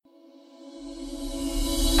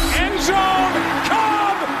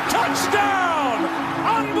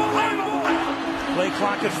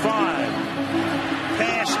clock at 5.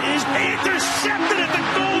 Pass is intercepted at the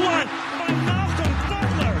goal line by Malcolm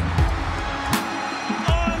Butler.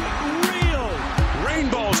 Unreal.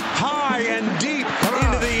 Rainbows high and deep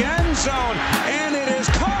into the end zone, and it is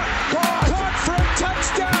caught for a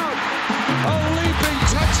touchdown. A leaping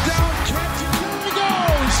touchdown catch. Here he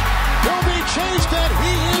goes. He'll be chased and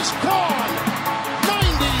he is gone.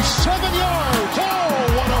 97 yards. Oh,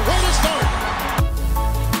 what a way to start.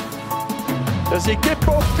 Does he get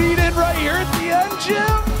both feet in right here at the end, Jim?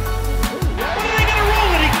 What are they going to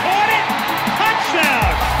roll it? He caught it. Touchdown.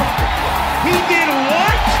 He did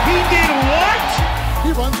what? He did what?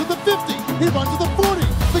 He runs to the 50. He runs to the 40.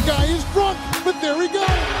 The guy is drunk, but there he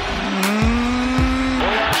goes.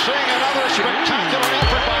 We are seeing another spectacular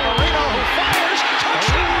effort by Marino, who fires.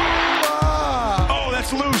 Touchdown! Oh,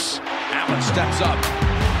 that's loose. Allen steps up.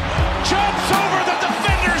 Jumps over the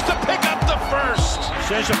defenders to pick up the first.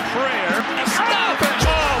 Says a prayer. Stop it!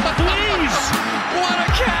 Oh, please. What a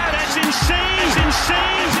catch! That's insane. That's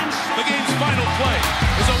insane. The game's final play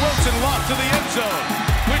is a Wilson lob to the end zone,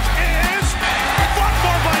 which is fought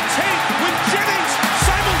for by Tate with Jennings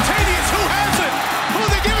simultaneous. Who has it? Who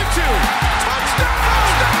they give it to?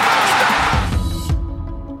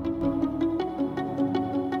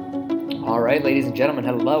 Touchdown! All right, ladies and gentlemen,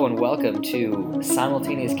 hello and welcome to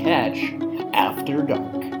Simultaneous Catch After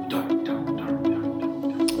Dark.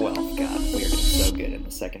 Well, God, we are doing so good in the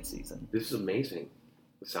second season. This is amazing.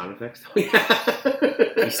 The sound effects.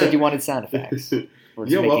 You said you wanted sound effects. We're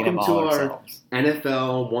just making them all ourselves.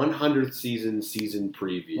 NFL 100th season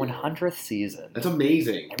preview. 100th season. That's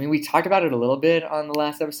amazing. I mean, we talked about it a little bit on the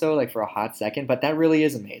last episode, like for a hot second, but that really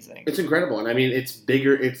is amazing. It's incredible, and I mean, it's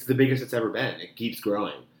bigger. It's the biggest it's ever been. It keeps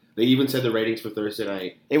growing. They even said the ratings for Thursday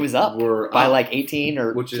night. It was up by like 18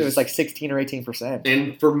 or which it was like 16 or 18%.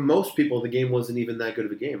 And for most people, the game wasn't even that good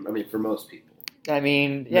of a game. I mean, for most people. I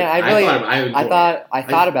mean, yeah, I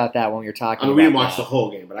thought about that when we were talking. I mean, we didn't watch the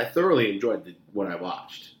whole game, but I thoroughly enjoyed what I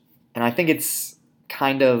watched. And I think it's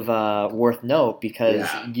kind of worth note because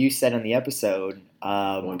you said in the episode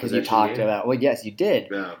because you talked about. Well, yes, you did.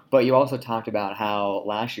 Yeah. But you also talked about how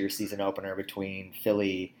last year's season opener between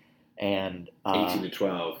Philly and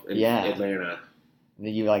 18-12 in Atlanta.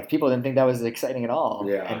 People didn't think that was exciting at all.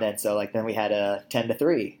 Yeah. And then we had a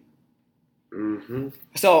 10-3. Mm-hmm.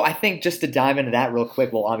 So I think just to dive into that real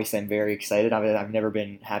quick, well, obviously I'm very excited. I've never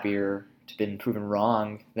been happier to been proven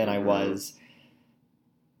wrong than I was.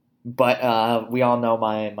 But we all know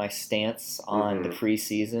my stance on the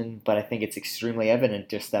preseason, but I think it's extremely evident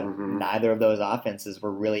just that neither of those offenses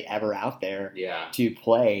were really ever out there to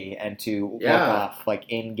play and to work off like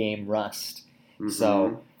in-game rust. Mm-hmm.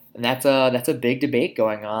 So and that's a big debate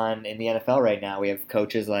going on in the NFL right now. We have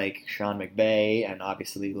coaches like Sean McVay and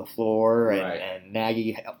obviously LaFleur and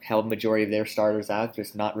Nagy held majority of their starters out,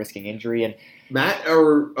 just not risking injury. And Mitch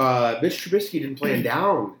Trubisky didn't play him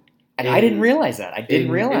down. And I didn't realize that. I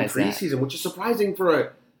didn't realize in preseason, which is surprising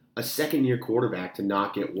for a second-year quarterback to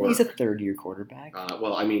not get work. He's a third-year quarterback.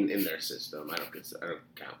 Well, I mean, in their system, I don't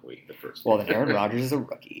count the first. Well, then Aaron Rodgers is a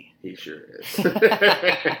rookie. He sure is.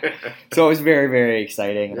 So it was very, very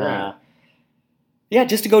exciting.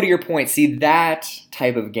 Just to go to your point, see that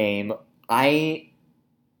type of game, I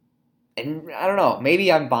don't know,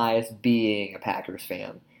 maybe I'm biased being a Packers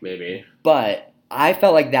fan. Maybe. But I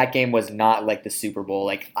felt like that game was not like the Super Bowl.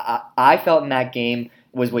 Like I felt in that game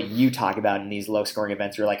was what you talk about in these low-scoring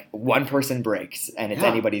events where like one person breaks and it's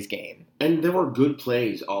anybody's game. And there were good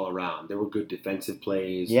plays all around. There were good defensive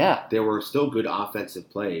plays. Yeah. There were still good offensive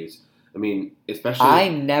plays. I mean, especially... I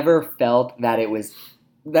never felt that it was...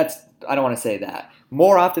 I don't want to say that.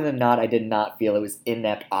 More often than not, I did not feel it was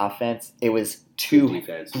inept offense. It was two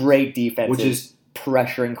great defenses. Which is...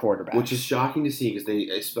 pressuring quarterbacks. Which is shocking to see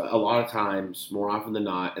because a lot of times, more often than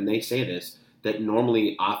not, and they say this, that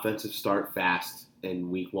normally offenses start fast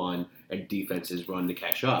in week one and defenses run to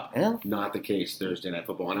catch up. Yeah. Not the case Thursday Night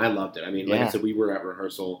Football, and I loved it. I mean, like I said, we were at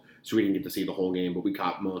rehearsal, so we didn't get to see the whole game, but we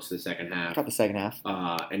caught most of the second half. Caught the second half.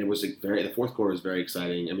 And it was the fourth quarter was very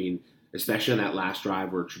exciting. I mean, especially on that last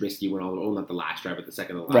drive where Trubisky went not the last drive, but the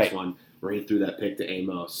second to the last one, where he threw that pick to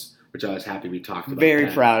Amos, which I was happy we talked about. Very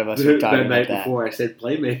proud of us for talking about that. The night before, I said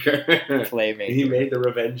playmaker. Playmaker. He made the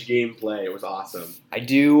revenge game play. It was awesome. I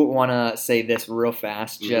do want to say this real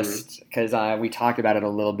fast, just because we talked about it a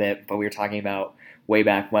little bit, but we were talking about way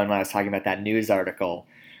back when I was talking about that news article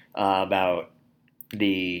about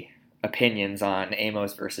the opinions on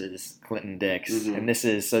Amos versus Clinton Dix. And this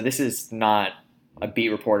is not a beat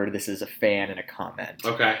reporter. This is a fan in a comment.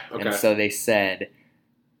 Okay. And so they said,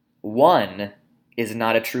 one, is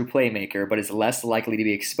not a true playmaker, but is less likely to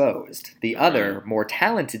be exposed. The other, more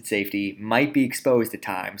talented safety might be exposed at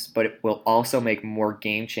times, but it will also make more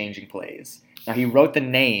game-changing plays. Now, he wrote the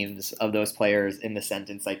names of those players in the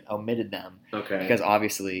sentence, like omitted them. Okay. Because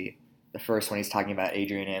obviously, the first one he's talking about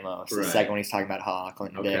Adrian Amos. The second one he's talking about HaHa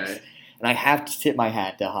Clinton-Dix. And I have to tip my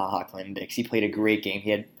hat to HaHa Clinton-Dix. He played a great game.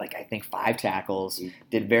 He had, I think 5 tackles.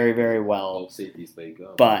 Did very, very well. Both safeties played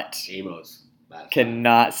go. But Amos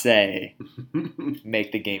cannot say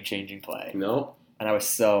make the game-changing play. No. And I was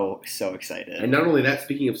so excited. And not only that,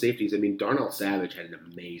 speaking of safeties, I mean, Darnell Savage had an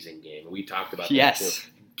amazing game. We talked about that. Yes.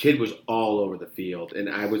 Kid was all over the field.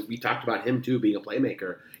 And we talked about him, too, being a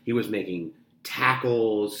playmaker. He was making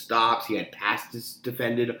tackles, stops. He had passes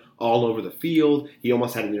defended all over the field. He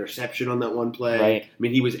almost had an interception on that one play. Right. I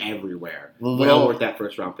mean, he was everywhere. Well worth that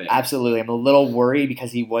first-round pick. Absolutely. I'm a little worried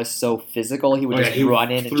because he was so physical. He would just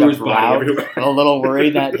run in and jump out. I'm a little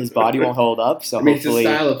worried that his body won't hold up. So hopefully, it's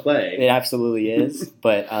a style of play. It absolutely is.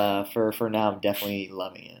 But for now, I'm definitely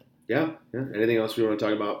loving it. Yeah. Anything else we want to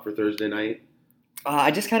talk about for Thursday night?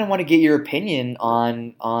 I just kind of want to get your opinion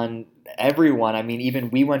on everyone. I mean,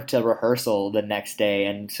 even we went to rehearsal the next day,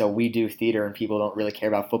 and so we do theater, and people don't really care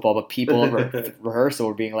about football, but people at rehearsal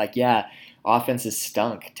were being like, yeah, offenses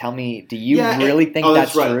stunk. Tell me, do you really think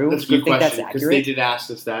that's right. true? That's a do you good think question, that's because accurate? they did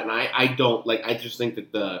ask us that, and I don't. I just think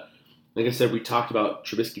that like I said, we talked about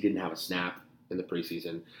Trubisky didn't have a snap in the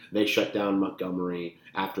preseason. They shut down Montgomery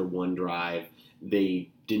after one drive. They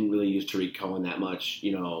didn't really use Tariq Cohen that much,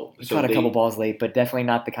 He caught a couple balls late, but definitely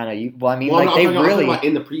not the kind of. I'm talking about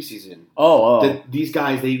in the preseason. These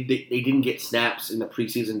guys they didn't get snaps in the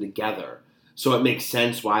preseason together, so it makes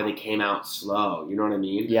sense why they came out slow. You know what I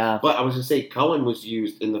mean? Yeah. But I was gonna say Cohen was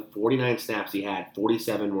used in the 49 snaps he had.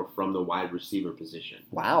 47 were from the wide receiver position.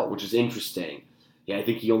 Wow, which is interesting. Yeah, I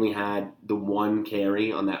think he only had the one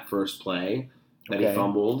carry on that first play that he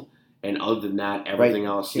fumbled. And other than that, everything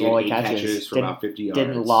else, he had 8 catches for about 50 yards.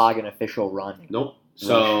 Didn't log an official run. Nope.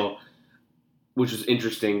 So, which was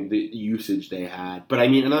interesting, the usage they had. But, I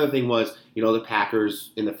mean, another thing was, the Packers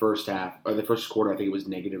in the first half, or the first quarter, I think it was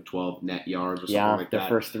negative 12 net yards or something like that. Yeah, the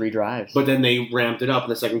first 3 drives. But then they ramped it up in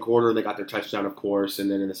the second quarter. They got their touchdown, of course. And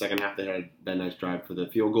then in the second half, they had that nice drive for the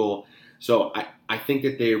field goal. So, I think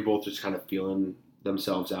that they are both just kind of feeling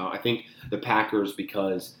themselves out. I think the Packers,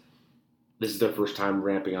 because this is their first time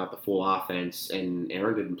ramping out the full offense, and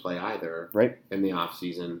Aaron didn't play either in the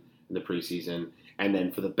offseason, in the preseason. And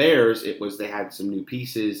then for the Bears, it was they had some new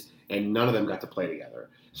pieces, and none of them got to play together.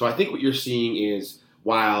 So I think what you're seeing is,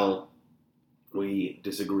 while we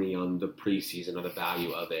disagree on the preseason or the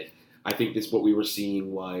value of it, I think what we were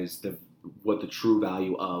seeing was what the true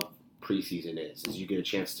value of preseason is you get a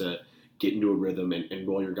chance to get into a rhythm and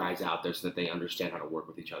roll your guys out there so that they understand how to work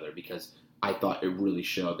with each other, because I thought it really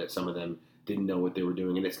showed that some of them didn't know what they were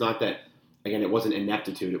doing. And it's not that, again, it wasn't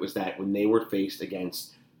ineptitude. It was that when they were faced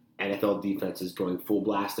against NFL defenses going full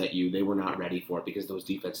blast at you, they were not ready for it because those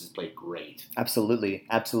defenses played great. Absolutely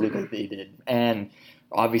they did. And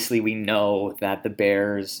obviously we know that the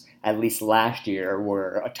Bears, at least last year,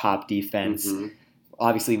 were a top defense. Mm-hmm.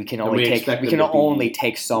 Obviously we can only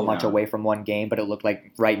take so much away from one game, but it looked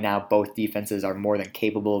like right now both defenses are more than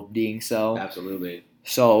capable of being so. Absolutely.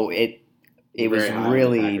 So it was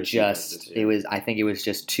really just I think it was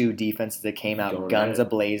just 2 defenses that came out guns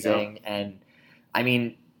a-blazing. Yep. And I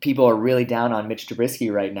mean, people are really down on Mitch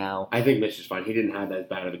Trubisky right now. I think Mitch is fine. He didn't have as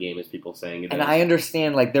bad of a game as people saying it. And I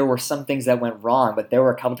understand there were some things that went wrong, but there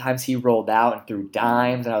were a couple times he rolled out and threw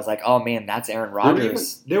dimes, and I was like, oh man, that's Aaron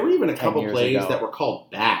Rodgers. There were even a couple plays that were called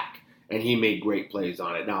back, and he made great plays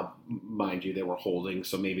on it. Now, mind you, they were holding,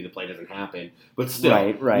 so maybe the play doesn't happen. But still,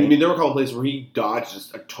 right. I mean, there were a couple plays where he dodged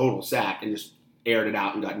just a total sack and just aired it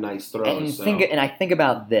out and got nice throws. And I think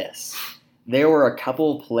about this. There were a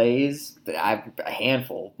couple plays, a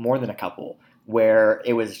handful, more than a couple, where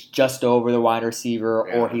it was just over the wide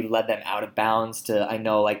receiver or he led them out of bounds to, I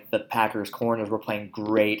know, the Packers corners were playing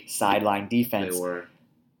great sideline defense. They were.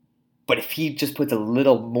 But if he just puts a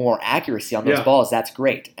little more accuracy on those balls, that's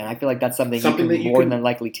great. And I feel like that's something you can more than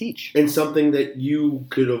likely teach. And something that you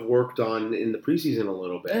could have worked on in the preseason a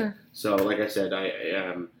little bit. Yeah. So, like I said,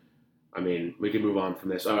 I mean, we can move on from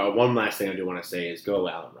this. One last thing I do want to say is go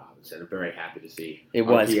Allen Robinson. I'm very happy to see our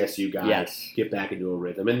PSU guys get back into a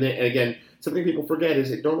rhythm. And again, something people forget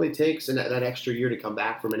is it normally takes that extra year to come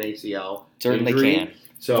back from an ACL Certainly injury. Can.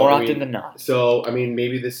 So, more often than not. So, I mean,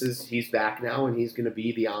 maybe he's back now and he's going to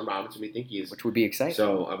be the Allen Robinson we think he is. Which would be exciting.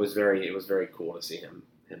 So, it was very cool to see him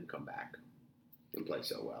come back and play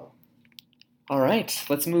so well. All right,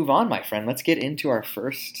 let's move on, my friend. Let's get into our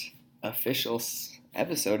first official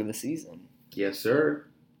episode of the season. Yes, sir.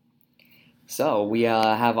 So we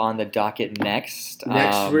have on the docket next.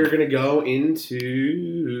 Next, we're going to go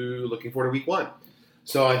into looking forward to week 1.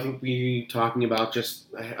 So I think we talking about just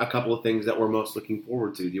a couple of things that we're most looking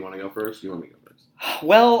forward to. Do you want to go first? Or do you want me to go first?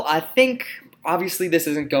 Well, I think obviously this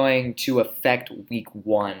isn't going to affect week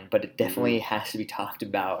 1, but it definitely has to be talked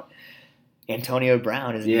about. Antonio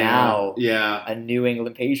Brown is now a New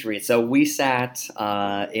England Patriot. So we sat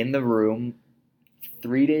in the room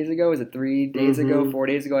 3 days ago. Is it 3 days ago? 4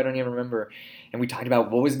 days ago? I don't even remember. And we talked about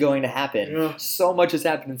what was going to happen. Yeah. So much has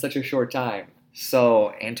happened in such a short time.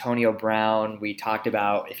 So Antonio Brown, we talked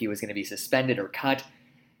about if he was going to be suspended or cut.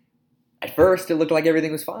 At first, it looked like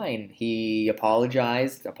everything was fine. He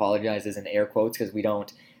apologized. Apologized is in air quotes because we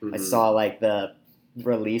don't. I saw like the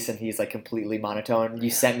release and he's like completely monotone. You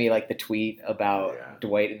sent me like the tweet about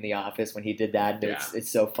Dwight in The Office when he did that. And it's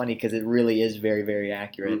so funny because it really is very, very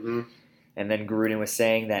accurate. And then Gruden was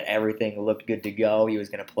saying that everything looked good to go. He was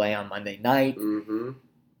going to play on Monday night.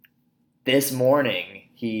 This morning,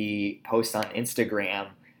 he posts on Instagram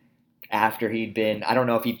after he'd been, I don't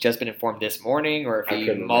know if he'd just been informed this morning or if he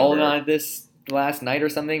mulled on it this last night or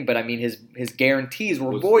something, but I mean his guarantees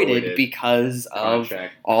were voided because of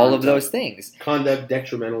all of those things. Conduct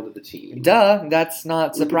detrimental to the team. Duh, that's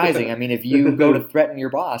not surprising. I mean, if you go to threaten your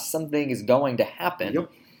boss, something is going to happen.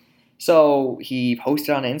 Yep. So he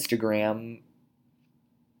posted on Instagram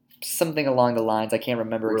something along the lines, I can't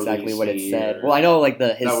remember exactly what it said. Well, I know like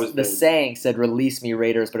the saying said "Release me,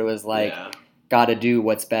 Raiders," but it was like "Gotta do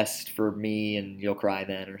what's best for me, and you'll cry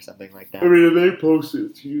then" or something like that. I mean, they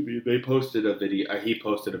posted a video. He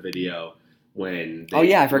posted a video when.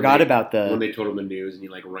 I forgot about when they told him the news, and he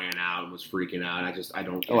like ran out and was freaking out. I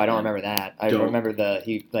don't. I don't remember that. I remember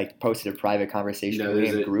he like posted a private conversation with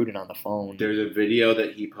him and Gruden on the phone. There's a video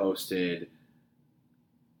that he posted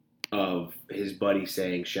of his buddy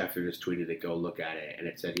saying Schefter just tweeted it, go look at it, and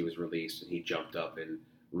it said he was released, and he jumped up and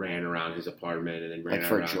ran around his apartment and then ran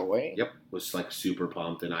for joy. Yep, was like super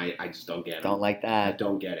pumped, and I just don't get it. Don't like that. I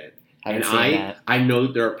don't get it. That. I know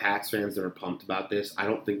that there are Pats fans that are pumped about this. I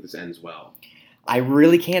don't think this ends well. I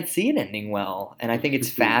really can't see it ending well, and I think it's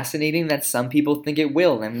fascinating that some people think it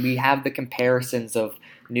will. And we have the comparisons of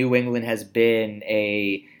New England has been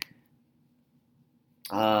a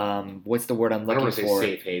what's the word I'm looking for? I don't want to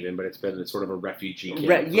say safe haven, but it's been sort of a refugee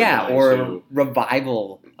camp. or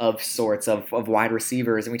revival of sorts of wide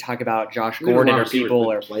receivers. And we talk about Josh Gordon or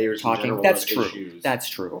people are talking. That's true. Issues. That's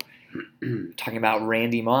true. Talking about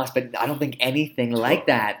Randy Moss, but I don't think anything like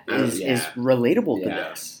that is relatable to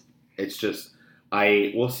this. It's just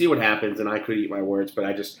we'll see what happens, and I could eat my words, but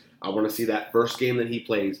I want to see that first game that he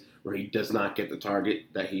plays where he does not get the target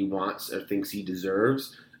that he wants or thinks he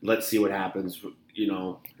deserves. Let's see what happens. I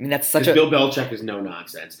mean, that's Bill Belichick is no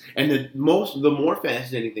nonsense. And the more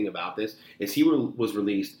fascinating thing about this is he was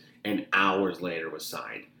released and hours later was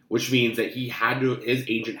signed, which means that his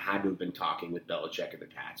agent had to have been talking with Belichick and the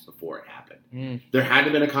Pats before it happened. There had to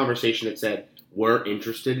have been a conversation that said, "We're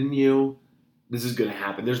interested in you. This is going to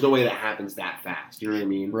happen." There's no way that happens that fast. You know what I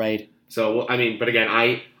mean? Right. So I mean, but again,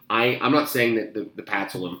 I'm not saying that the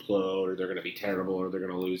Pats will implode or they're going to be terrible or they're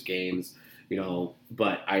going to lose games.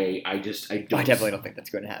 But I definitely don't think that's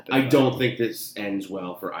going to happen. I don't think this ends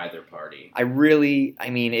well for either party. I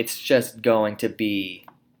mean, it's just going to be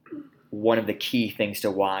one of the key things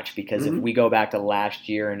to watch because if we go back to last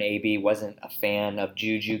year and AB wasn't a fan of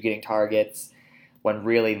Juju getting targets when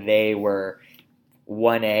really they were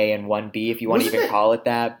 1A and 1B, if you want to even call it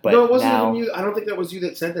that. But no, it wasn't even you. I don't think that was you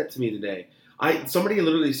that said that to me today. Somebody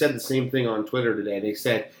literally said the same thing on Twitter today. They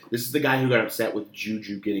said, this is the guy who got upset with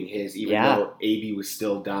Juju getting his, even though AB was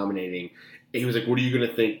still dominating. He was like, what are you going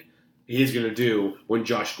to think he's going to do when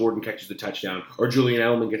Josh Gordon catches the touchdown or Julian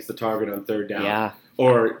Edelman gets the target on third down? Yeah.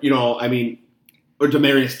 Or, or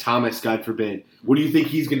Demaryius Thomas, God forbid. What do you think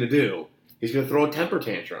he's going to do? He's going to throw a temper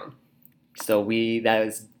tantrum. So that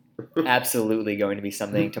is absolutely going to be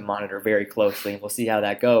something to monitor very closely, and we'll see how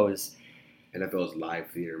that goes. NFL's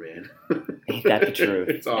live theater, man. Ain't that the truth?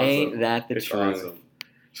 It's awesome. Ain't that the truth? Awesome.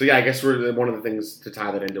 So, yeah, I guess one of the things to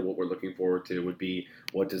tie that into what we're looking forward to would be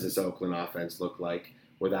what does this Oakland offense look like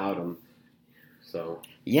without him? So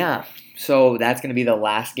yeah, so that's going to be the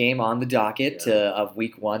last game on the docket of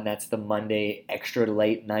Week 1. That's the Monday extra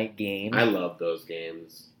late night game. I love those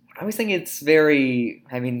games. I always think it's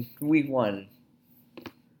Week 1.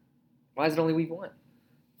 Why is it only Week 1?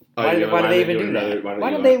 Why do they even do that?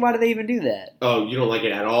 Why do they even do that? Oh, you don't like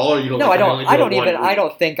it at all, or you don't? No, like I don't. I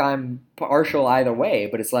don't think I'm partial either way.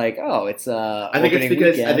 But it's like, it's I think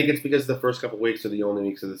it's because the first couple weeks are the only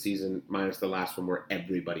weeks of the season, minus the last one where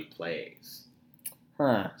everybody plays.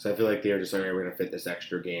 Huh. So I feel like they're just like, we're going to fit this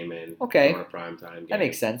extra game in. Okay. On a primetime game. That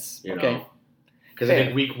makes sense. You okay. know? Because I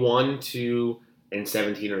think week 1, 2, and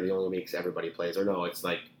 17 are the only weeks everybody plays. Or no, it's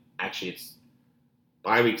like, actually it's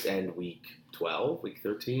bye weeks end week 12, week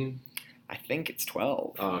 13. I think it's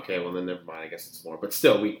 12. Oh, okay, well then never mind. I guess it's more. But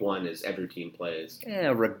still, week 1 is every team plays.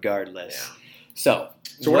 Regardless. Yeah. So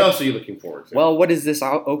what else are you looking forward to? Well, what is this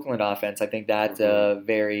Oakland offense? I think that's a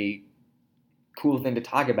very cool thing to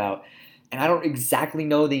talk about. And I don't exactly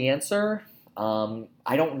know the answer. Did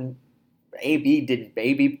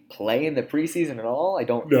AB play in the preseason at all? I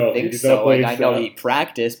don't think so. I know he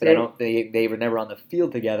practiced, but I don't think they were never on the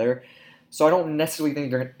field together. So I don't necessarily think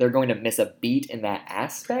they're going to miss a beat in that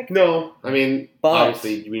aspect. No, I mean,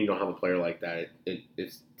 obviously, when you don't have a player like that,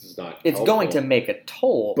 it's not. It's helpful. going to make a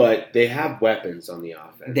toll. But they have weapons on the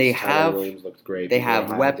offense. Tyler Williams looked great. They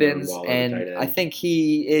have weapons, and I think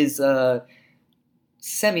he is a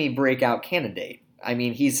semi-breakout candidate. I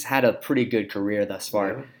mean, he's had a pretty good career thus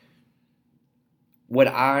far. Yeah. What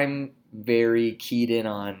I'm very keyed in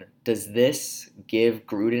on, does this give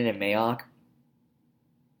Gruden and Mayock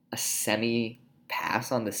a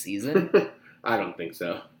semi-pass on the season? I don't think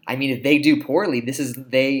so. I mean, if they do poorly,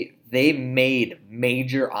 they made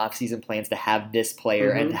major offseason plans to have this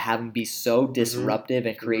player and to have him be so disruptive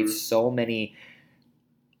and create so many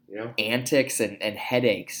antics and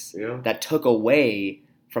headaches that took away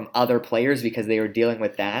from other players because they were dealing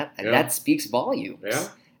with that, and that speaks volumes. Yeah.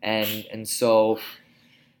 And so,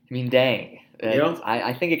 I mean, dang.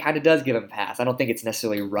 I think it kind of does give him a pass. I don't think it's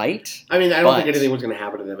necessarily right. I mean, I don't think anything was going to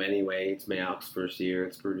happen to them anyway. It's Mayock's first year.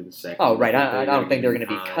 It's Gruden's second. Oh, right. I don't think they're going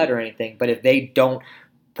to be cut or anything. But if they don't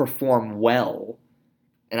perform well,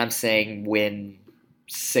 and I'm saying win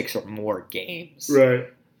 6 or more games, right,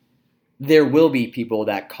 there will be people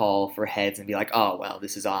that call for heads and be like, oh, well,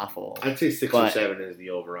 this is awful. I'd say 6 or 7 is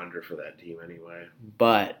the over-under for that team anyway.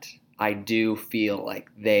 But I do feel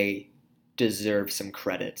like they deserve some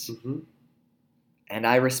credit. Mm-hmm. And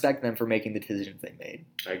I respect them for making the decisions they made.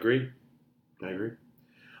 I agree. One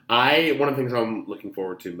of the things I'm looking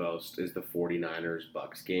forward to most is the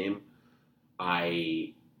 49ers-Bucks game.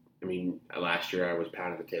 I mean, last year I was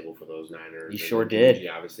pounding the table for those Niners. You sure did. He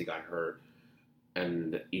obviously got hurt.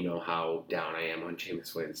 And you know how down I am on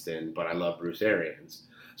Jameis Winston, but I love Bruce Arians.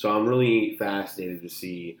 So I'm really fascinated to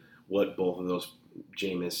see what both of those,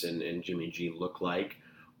 Jameis and Jimmy G, look like.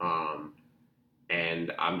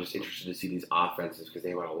 And I'm just interested to see these offenses because they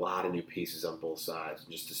have a lot of new pieces on both sides,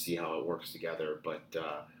 just to see how it works together. But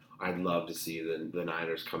I'd love to see the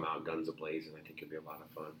Niners come out guns a-blazing. I think it'd be a lot of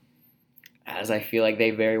fun. As I feel like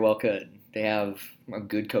they very well could. They have a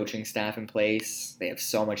good coaching staff in place. They have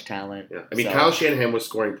so much talent. Yeah. I mean, Kyle Shanahan was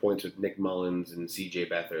scoring points with Nick Mullins and C.J.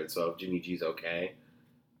 Beathard, so if Jimmy G's okay.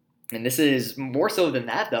 And this is more so than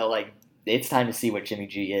that, though. Like, it's time to see what Jimmy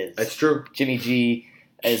G is. That's true. Jimmy G,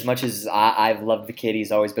 as much as I've loved the kid,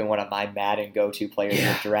 he's always been one of my Madden go-to players in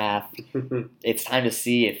the draft. It's time to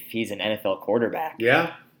see if he's an NFL quarterback.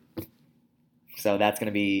 Yeah. So that's going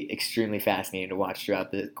to be extremely fascinating to watch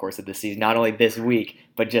throughout the course of the season. Not only this week,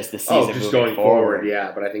 but just the season just moving going forward.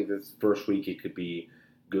 Yeah, but I think this first week it could be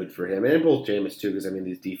good for him. And both Jameis, too, because, I mean,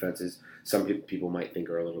 these defenses, some people might think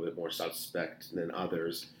are a little bit more suspect than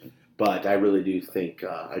others. But I really do think,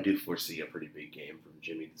 I do foresee a pretty big game from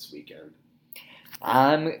Jimmy this weekend.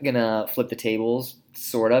 I'm going to flip the tables,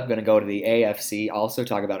 sort of. I'm going to go to the AFC, also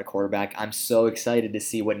talk about a quarterback. I'm so excited to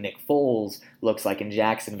see what Nick Foles looks like in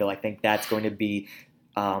Jacksonville. I think that's going to be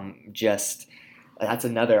that's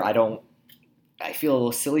another, I feel a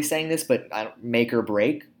little silly saying this, but make or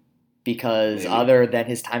break. Because other than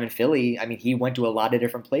his time in Philly, I mean, he went to a lot of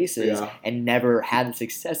different places and never had the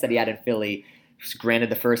success that he had in Philly. Granted,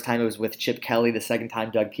 the first time it was with Chip Kelly, the second time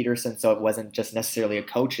Doug Peterson, so it wasn't just necessarily a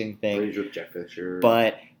coaching thing. He's with Jeff Fisher.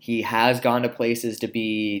 But he has gone to places to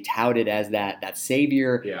be touted as that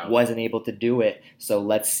savior, wasn't able to do it. So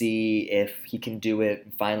let's see if he can do it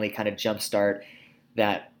and finally kind of jumpstart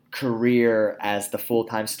that career as the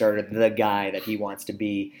full-time starter, the guy that he wants to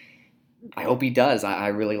be. I hope he does. I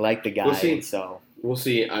really like the guy. We'll see. So we'll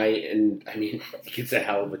see. I mean, he gets a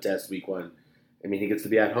hell of a test week 1. I mean, he gets to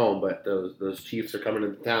be at home, but those Chiefs are coming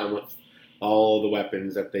into town with all the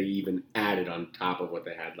weapons that they even added on top of what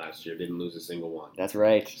they had last year. Didn't lose a single one. That's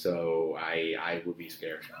right. So I would be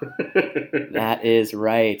scared. That is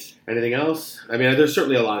right. Anything else? I mean, there's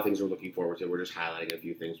certainly a lot of things we're looking forward to. We're just highlighting a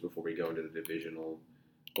few things before we go into the divisional.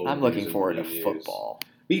 I'm looking forward to football.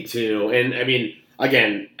 Me too. And, I mean,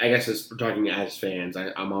 again, I guess we're talking as fans,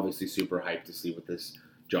 I'm obviously super hyped to see what this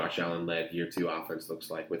Josh Allen-led year 2 offense looks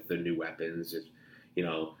like with the new weapons. You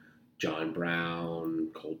know, John Brown,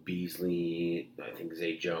 Cole Beasley. I think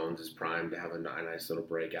Zay Jones is primed to have a nice little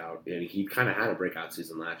breakout. And he kind of had a breakout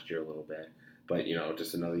season last year a little bit. But, you know,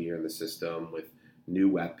 just another year in the system with new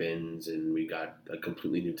weapons, and we got a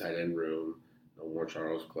completely new tight end room. No more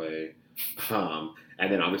Charles Clay.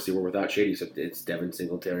 And then obviously we're without Shady, so it's Devin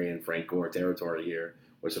Singletary and Frank Gore territory here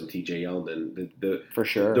with some TJ Yeldon. For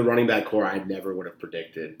sure. The running back core I never would have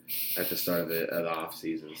predicted at the start of the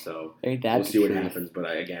offseason. So we'll see what happens. But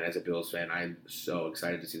again, as a Bills fan, I'm so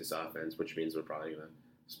excited to see this offense, which means we're probably going to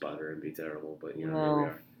sputter and be terrible. But, here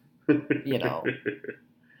we are.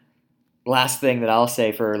 Last thing that I'll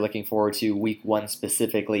say for looking forward to week 1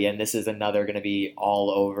 specifically, and this is another going to be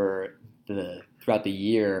all over throughout the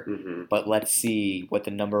year, but let's see what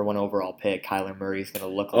the number 1 overall pick, Kyler Murray, is going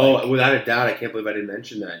to look like. Oh, without a doubt. I can't believe I didn't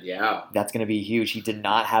mention that. Yeah. That's going to be huge. He did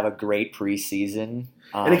not have a great preseason.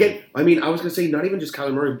 And again, I was going to say not even just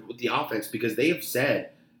Kyler Murray with the offense, because they have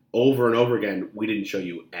said over and over again, we didn't show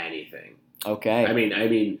you anything. Okay. I'm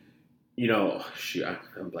blanking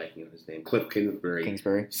on his name. Cliff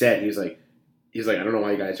Kingsbury said, he's like, I don't know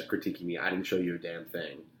why you guys are critiquing me. I didn't show you a damn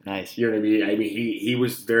thing. Nice. You know what I mean? He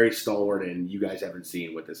was very stalwart, and you guys haven't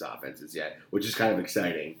seen what this offense is yet, which is kind of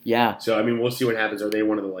exciting. Yeah. So, we'll see what happens. Are they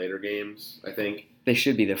one of the later games, I think? They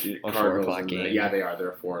should be the 4 o'clock game. Yeah, they are. They're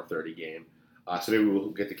a 4:30 game. So maybe we'll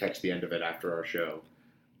get to catch the end of it after our show.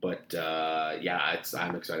 But,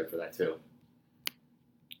 I'm excited for that, too.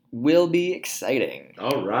 Will be exciting.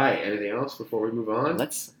 All right. Anything else before we move on?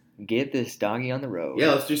 Let's get this doggy on the road.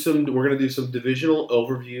 Yeah, we're going to do some divisional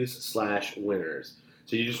overviews / winners.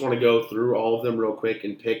 So you just want to go through all of them real quick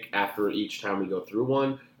and pick after each time we go through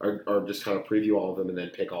one, or just kind of preview all of them and then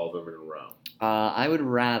pick all of them in a row? I would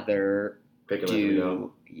rather pick them as we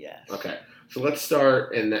go. Yes. Okay. So let's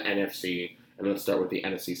start in the NFC, and let's start with the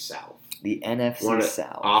NFC South. The NFC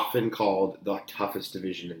South. Often called the toughest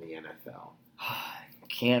division in the NFL.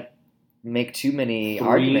 Can't make too many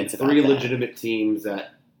arguments about three that. legitimate teams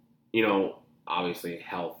that, obviously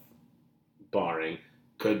health barring,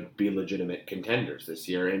 could be legitimate contenders this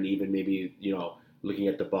year, and even maybe, looking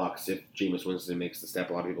at the Bucs, if Jameis Winston makes the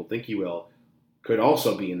step a lot of people think he will, could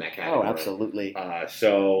also be in that category. Oh, absolutely.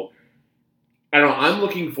 So I don't know. I'm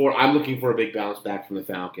looking for a big bounce back from the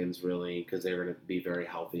Falcons, really, because they're going to be very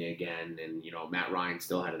healthy again, and Matt Ryan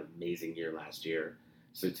still had an amazing year last year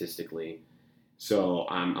statistically. So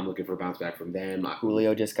I'm looking for a bounce back from them.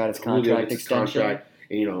 Julio just got his contract extension.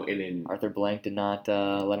 And Arthur Blank did not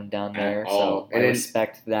let him down there. So I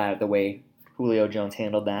respect that, the way Julio Jones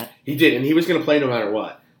handled that. He did, and he was going to play no matter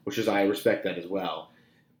what, which is I respect that as well.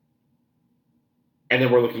 And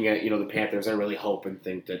then we're looking at, the Panthers. I really hope and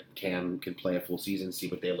think that Cam can play a full season, see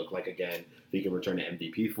what they look like again. He can return to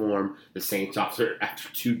MVP form. The Saints, after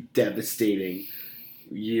 2 devastating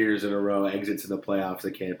years in a row, exits in the playoffs. I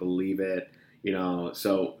can't believe it.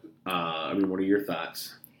 So, what are your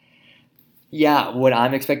thoughts? Yeah, what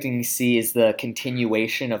I'm expecting to see is the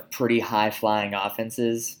continuation of pretty high-flying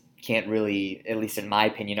offenses. Can't really, at least in my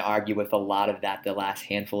opinion, argue with a lot of that the last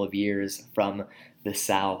handful of years from the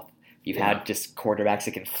South. You've had just quarterbacks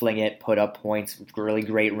that can fling it, put up points, really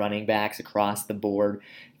great running backs across the board.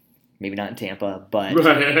 Maybe not in Tampa, but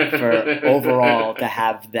for overall to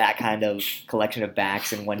have that kind of collection of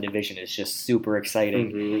backs in one division is just super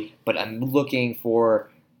exciting. Mm-hmm. But I'm looking for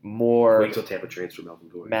more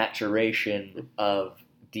maturation of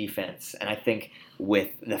defense. And I think with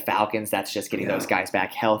the Falcons, that's just getting those guys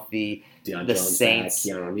back healthy. The Saints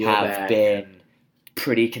have been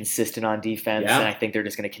pretty consistent on defense, and I think they're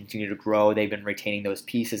just going to continue to grow. They've been retaining those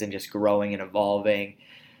pieces and just growing and evolving.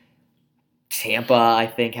 Tampa, I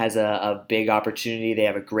think, has a big opportunity. They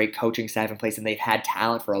have a great coaching staff in place, and they've had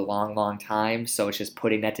talent for a long, long time. So it's just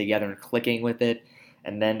putting that together and clicking with it.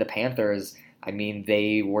 And then the Panthers,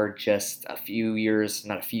 they were just a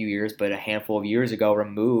handful of years ago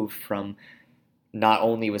removed from not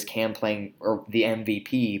only was Cam playing or the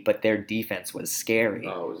MVP, but their defense was scary.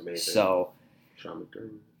 Oh, it was amazing. So, Sean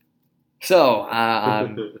McDermott. So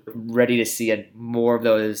I'm ready to see more of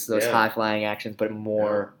those high-flying actions, but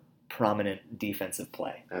more prominent defensive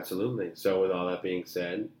play. Absolutely. So with all that being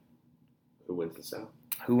said, who wins the South?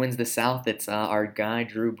 Who wins the South? It's our guy,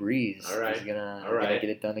 Drew Brees. All right. He's gonna get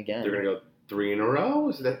it done again. They're going to go 3 in a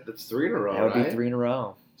row? That's 3 in a row, That would be 3 in a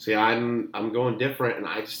row. See, I'm going different, and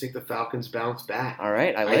I just think the Falcons bounce back. All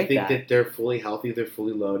right, I think that they're fully healthy. They're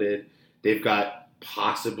fully loaded. They've got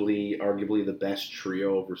arguably the best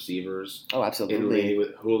trio of receivers. Oh, absolutely.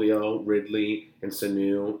 With Julio, Ridley, and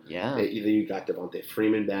Sanu. Yeah. You got Devontae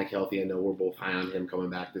Freeman back healthy. I know we're both high on him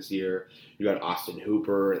coming back this year. You got Austin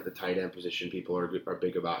Hooper at the tight end position. People are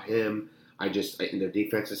big about him. And their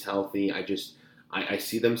defense is healthy. I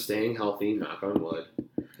see them staying healthy, knock on wood.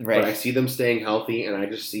 Right. But I see them staying healthy, and I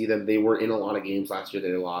just see them. They were in a lot of games last year that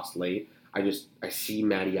they lost late. I see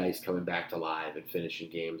Matty Ice coming back to life and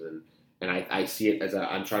finishing games, and And I see it as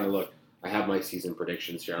I'm trying to look. I have my season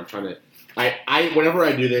predictions here. I'm trying to. Whenever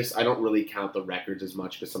I do this, I don't really count the records as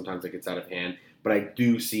much because sometimes it gets out of hand. But I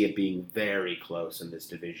do see it being very close in this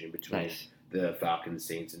division between the Falcons,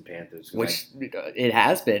 Saints, and Panthers. Which it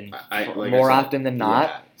has been like more I said, often than not.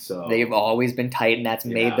 Yeah, so they've always been tight, and that's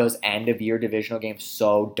made those end-of-year divisional games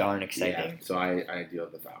so darn exciting. Yeah, so I deal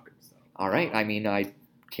with the Falcons, though. All right. I mean, I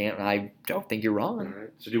don't think you're wrong. All right.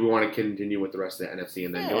 So do we want to continue with the rest of the NFC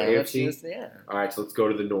and then go AFC? All right, so let's go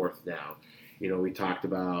to the North now. We talked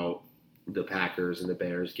about the Packers and the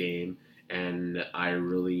Bears game, and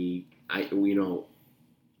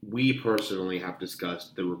we personally have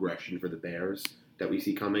discussed the regression for the Bears that we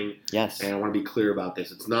see coming. Yes. And I want to be clear about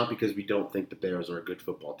this. It's not because we don't think the Bears are a good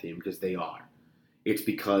football team, because they are. It's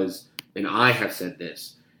because, and I have said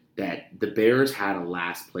this, that the Bears had a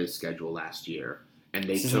last place schedule last year. And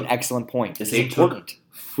this is an excellent point. This is important. Took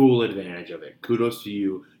full advantage of it. Kudos to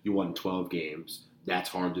you. You won 12 games. That's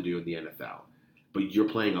hard to do in the NFL. But you're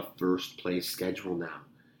playing a first place schedule now.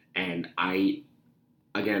 And like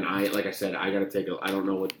I said, I got to take I don't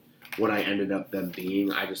know what I ended up them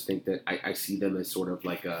being. I just think that I see them as sort of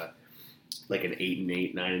like an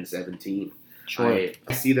 8-8, 9-17. Sure.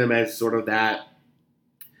 I see them as sort of that.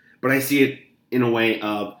 But I see it in a way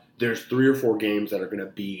of there's 3 or 4 games that are going to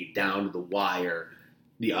be down to the wire.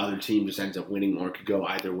 The other team just ends up winning, or it could go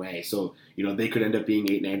either way. So, they could end up being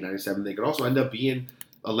 8-9, 9-7. They could also end up being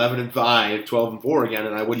 11-5, 12-4 again,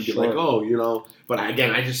 and I wouldn't be like, But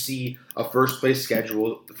again, I just see a first place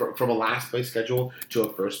schedule from a last place schedule to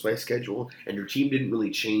a first place schedule, and your team didn't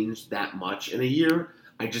really change that much in a year.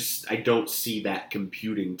 I don't see that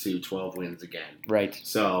computing to 12 wins again. Right.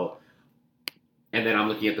 So, and then I'm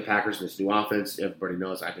looking at the Packers and this new offense. Everybody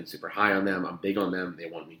knows I've been super high on them. I'm big on them. They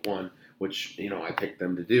won week 1, which I picked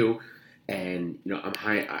them to do, and I'm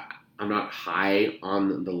high. I'm not high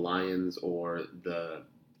on the Lions or the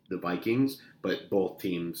Vikings, but both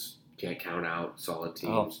teams can't count out solid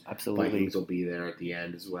teams. Oh, absolutely. Vikings will be there at the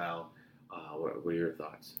end as well. What are your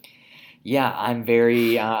thoughts? Yeah, I'm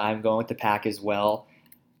going with the Pack as well.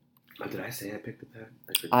 Did I say I picked the Pack?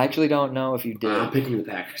 I actually don't know if you did. I'm picking the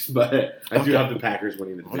Packers, but I do have the Packers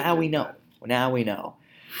winning the division. Well, now we know.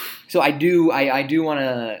 So I do want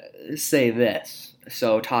to say this.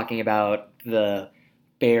 So talking about the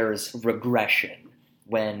Bears regression,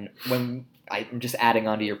 when I'm just adding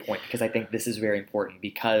on to your point, because I think this is very important,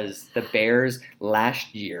 because the Bears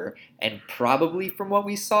last year, and probably from what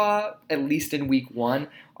we saw, at least in week 1,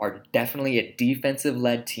 are definitely a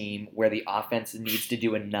defensive-led team where the offense needs to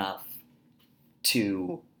do enough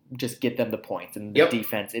to just get them the points. And the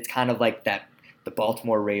defense, it's kind of like the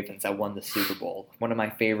Baltimore Ravens that won the Super Bowl. One of my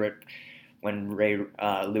favorite, when Ray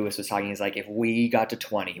Lewis was talking, is like, if we got to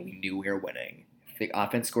 20, we knew we were winning. If the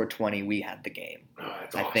offense scored 20, we had the game.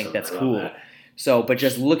 I think that's cool. That. So, but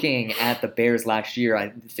just looking at the Bears last year,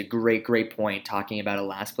 it's a great point talking about a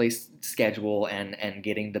last place schedule and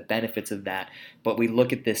getting the benefits of that. But we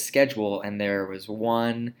look at this schedule, and there was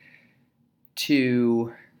 1,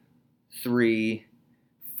 2, 3,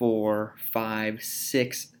 4, 5,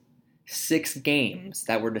 6 games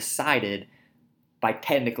that were decided by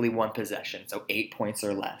technically 1 possession, so 8 points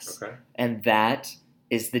or less. Okay. And that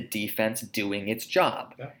is the defense doing its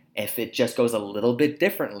job. Yeah. If it just goes a little bit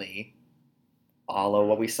differently, all of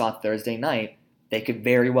what we saw Thursday night, they could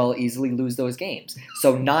very well easily lose those games.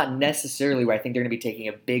 So not necessarily where I think they're going to be taking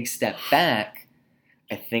a big step back.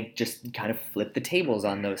 I think just kind of flip the tables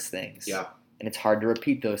on those things. Yeah. And it's hard to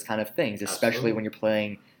repeat those kind of things, especially Absolutely. when you're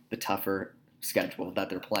playing the tougher schedule that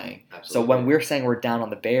they're playing. Absolutely. So when we're saying we're down on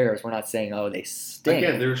the Bears, we're not saying, they stink.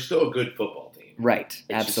 Again, they're still a good football team. Right. It's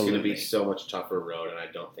Absolutely. just going to be so much tougher road, and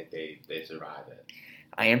I don't think they survive it.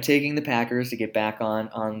 I am taking the Packers to get back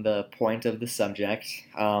on the point of the subject.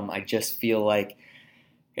 I just feel like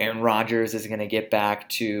Aaron Rodgers is going to get back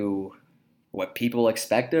to what people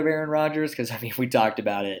expect of Aaron Rodgers, because, we talked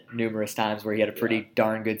about it numerous times where he had a pretty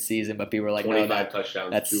darn good season, but people were like, 25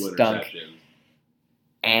 touchdowns, that 2 stunk. interceptions.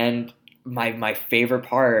 And my favorite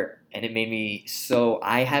part, and it made me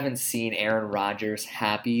I haven't seen Aaron Rodgers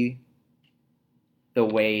happy the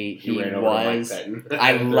way he was.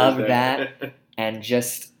 I love that. And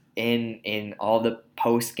just in all the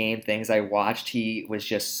post-game things I watched, he was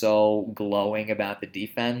just so glowing about the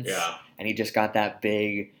defense. Yeah. And he just got that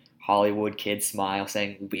big Hollywood kid smile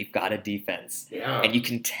saying, we've got a defense. Yeah. And you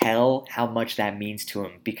can tell how much that means to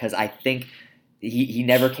him, because I think he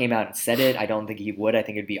never came out and said it. I don't think he would. I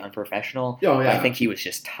think it'd be unprofessional. Oh, yeah. I think he was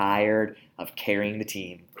just tired of carrying the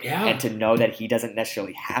team. Yeah. And to know that he doesn't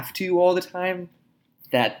necessarily have to all the time,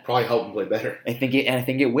 that probably help him play better. I think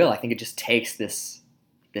it will. I think it just takes this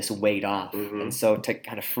this weight off. Mhm. And so to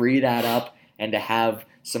kind of free that up and to have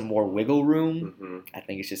some more wiggle room, Mm-hmm. I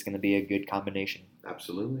think it's just going to be a good combination.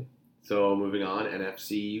 Absolutely. So moving on,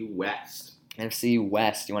 NFC West. NFC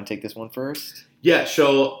West, you want to take this one first? Yeah,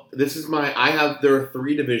 so this is there are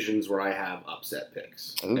 3 divisions where I have upset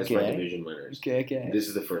picks as my Okay. division winners. Okay. This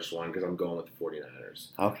is the first one because I'm going with the 49ers.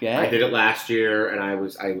 Okay. I did it last year, and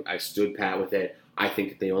I stood pat with it. I think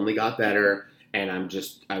that they only got better, and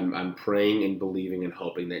I'm praying and believing and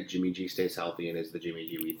hoping that Jimmy G stays healthy and is the Jimmy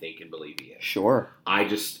G we think and believe he is. Sure. I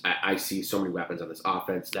see so many weapons on this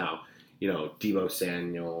offense now. Deebo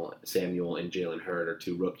Samuel and Jalen Hurd are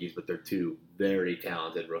 2 rookies, but they're 2 very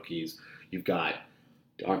talented rookies. You've got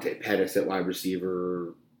Dante Pettis at wide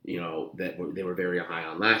receiver, that they were very high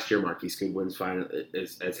on last year. Marquise Goodwin's fine,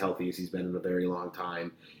 as healthy as he's been in a very long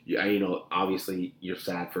time. Obviously you're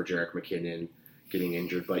sad for Jerick McKinnon getting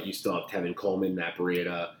injured, but you still have Tevin Coleman, Matt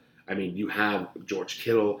Breida. I mean, you have George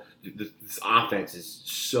Kittle. This offense is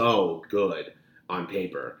so good on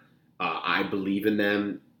paper. I believe in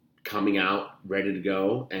them coming out ready to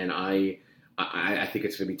go, and I think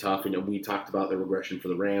it's going to be tough. We talked about the regression for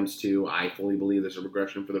the Rams too. I fully believe there's a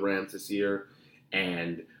regression for the Rams this year,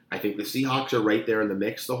 and I think the Seahawks are right there in the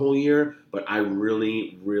mix the whole year. But I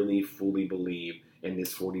really, really fully believe in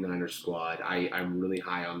this 49ers squad. I'm really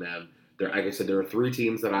high on them. Like I said, there are 3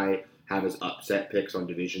 teams that I have as upset picks on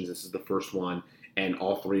divisions. This is the first one, and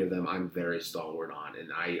all 3 of them I'm very stalwart on,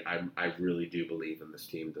 and I really do believe in this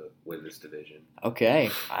team to win this division.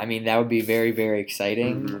 Okay. I mean, that would be very, very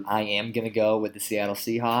exciting. Mhm. I am going to go with the Seattle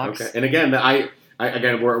Seahawks. Okay, and again,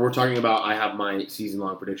 we're talking about. I have my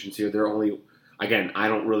season-long predictions here. They're only, again, I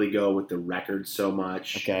don't really go with the records so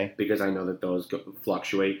much, Okay. because I know that those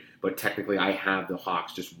fluctuate. But technically, I have the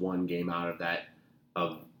Hawks just 1 game out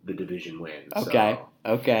of the division win. Okay. So.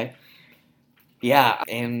 Okay. Yeah,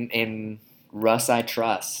 in Russ I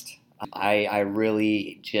trust. I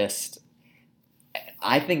really just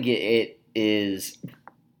I think it is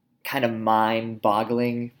kind of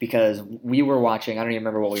mind-boggling because we were watching, I don't even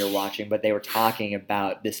remember what we were watching, but they were talking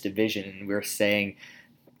about this division and we were saying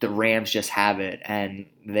the Rams just have it and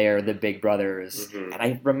they're the big brothers. Mhm. And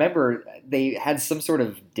I remember they had some sort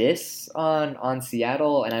of diss on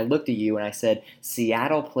Seattle, and I looked at you and I said,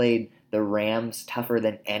 Seattle played the Rams tougher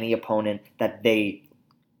than any opponent that they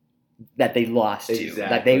lost to.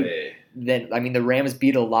 Exactly. The Rams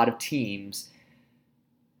beat a lot of teams.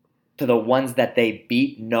 To the ones that they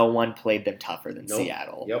beat, no one played them tougher than Nope.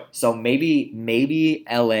 Seattle. Yep. So maybe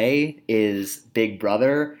LA is big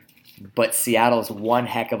brother, but Seattle's one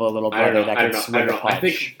heck of a little brother that can swing a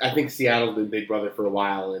punch. I think Seattle's been big brother for a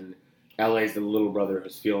while, and LA's the little brother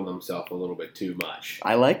who's feeling himself a little bit too much.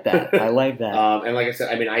 I like that. I like that. And like I said,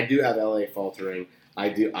 I mean, I do have LA faltering.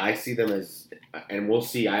 I see them as, and we'll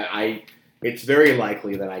see. It's very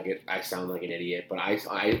likely that I sound like an idiot, but I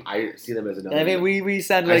see them as another. I mean, we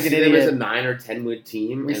sounded I like an see them as a idiot. 9 or 10 win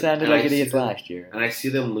team. We and- sounded and like I see idiots them- last year. And I see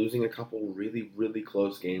them losing a couple really, really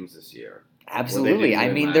close games this year. Absolutely. I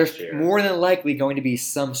win mean, last there's year. more than likely going to be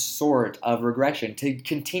some sort of regression. To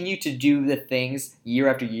continue to do the things year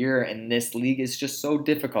after year in this league is just so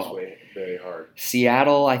difficult. It's very hard.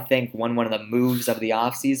 Seattle, I think, won one of the moves of the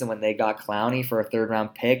offseason when they got Clowney for a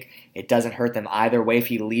third-round pick. It doesn't hurt them either way. If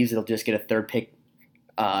he leaves, they'll just get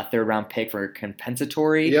a third-round pick for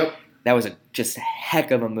compensatory. Yep. That was just a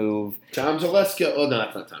heck of a move. Tom Telesco. Oh, no,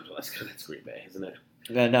 that's not Tom Telesco. That's Green Bay, isn't it?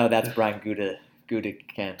 No, that's Brian Gutekunst.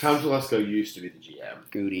 Tom Telesco used to be the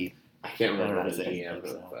GM. Goody. I can't I don't know remember how who to the say GM it,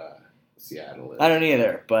 of Seattle is. I don't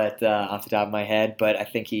either, but off the top of my head. But I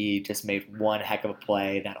think he just made one heck of a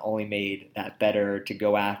play that only made that better to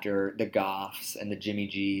go after the Goffs and the Jimmy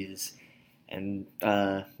G's and,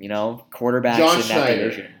 quarterbacks John in that Schneider.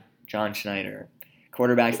 division. John Schneider.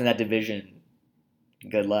 Quarterbacks in that division.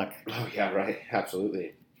 Good luck. Oh, yeah, right.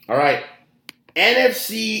 Absolutely. All right.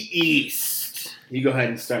 NFC East. You go ahead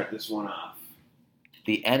and start this one off.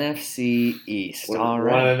 The NFC East. One All of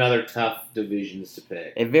right. another tough divisions to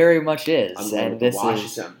pick. It very much is. I'm going And with the this Washington.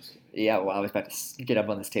 is. I'm just kidding. Yeah, well, I was about to get up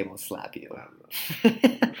on this table and slap you. I don't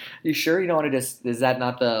know. You sure you don't want to just? Is that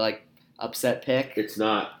not the upset pick? It's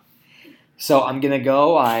not. So I'm gonna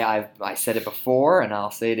go. I said it before, and I'll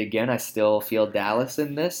say it again. I still feel Dallas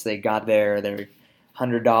in this. They got their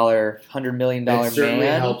 $100 million That certainly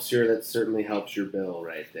man. That certainly helps your bill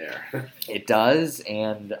right there. It does,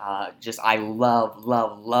 and I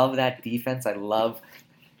love that defense. I love.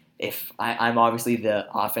 If I'm obviously the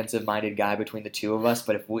offensive-minded guy between the two of us,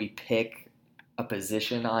 but if we pick a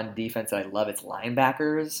position on defense that I love, it's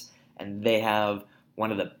linebackers, and they have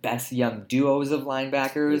one of the best young duos of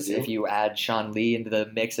linebackers. They do. If you add Sean Lee into the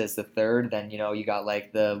mix as the third, then you got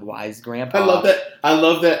like the wise grandpa. I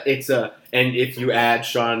love that it's and if you add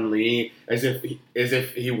Sean Lee as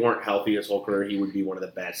if he weren't healthy his whole career, he would be one of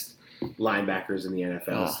the best linebackers in the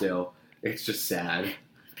NFL still. It's just sad.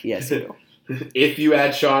 PSU. If you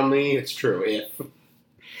add Sean Lee, it's true. If.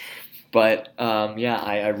 But,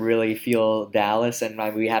 I really feel Dallas,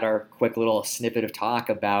 and we had our quick little snippet of talk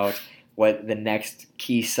about what the next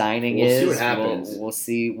key signing is. We'll see what happens. We'll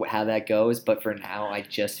see how that goes, but for now, I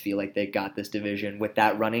just feel like they got this division with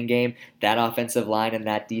that running game, that offensive line, and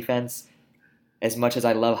that defense. As much as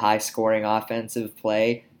I love high-scoring offensive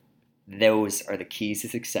play, those are the keys to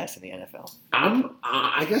success in the NFL.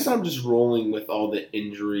 I guess I'm just rolling with all the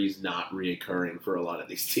injuries not reoccurring for a lot of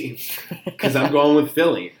these teams because I'm going with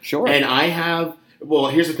Philly. Sure. And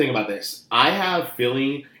here's the thing about this. I have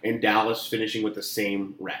Philly and Dallas finishing with the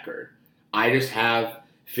same record. I just have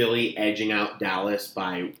Philly edging out Dallas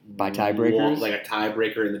by tiebreakers? like a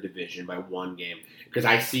tiebreaker in the division by one game. Because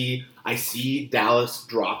I see Dallas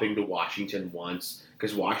dropping to Washington once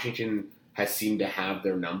because Washington has seemed to have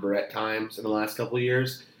their number at times in the last couple of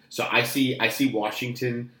years. So I see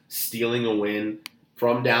Washington stealing a win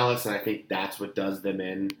from Dallas, and I think that's what does them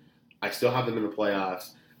in. I still have them in the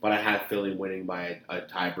playoffs, but I have Philly winning by a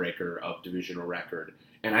tiebreaker of divisional record.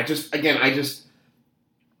 And I just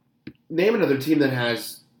name another team that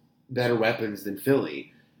has better weapons than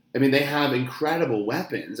Philly. I mean, they have incredible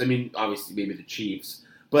weapons. I mean, obviously maybe the Chiefs.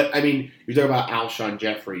 But, I mean, you talk about Alshon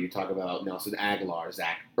Jeffrey, you talk about Nelson Aguilar,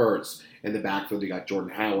 Zach Ertz. In the backfield, you got Jordan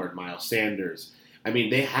Howard, Miles Sanders. I mean,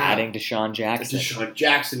 they have... Adding Deshaun Jackson. Deshaun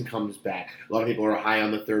Jackson comes back. A lot of people are high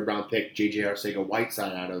on the third-round pick, J.J.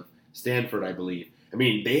 Arcega-Whiteside out of Stanford, I believe. I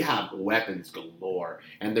mean, they have weapons galore.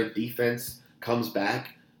 And their defense comes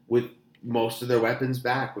back with most of their weapons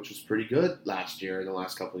back, which was pretty good last year in the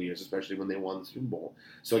last couple of years, especially when they won the Super Bowl.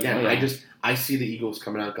 So, again, I see the Eagles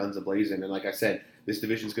coming out guns a-blazing. And like I said, this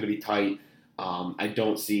division's going to be tight. I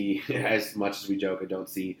don't see, as much as we joke, I don't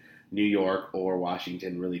see New York or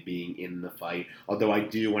Washington really being in the fight. Although I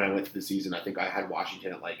do, when I went through the season, I think I had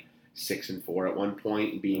Washington at like 6-4 at one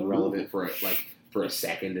point, being relevant for a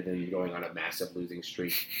second, and then going on a massive losing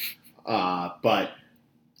streak. But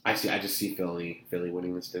I just see Philly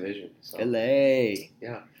winning this division. So, LA.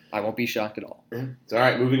 Yeah. I won't be shocked at all. So, all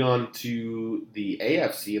right, moving on to the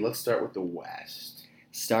AFC. Let's start with the West.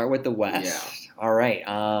 Start with the West. Yeah. All right.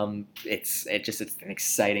 It's an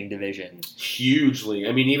exciting division. Hugely.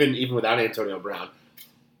 I mean, even without Antonio Brown.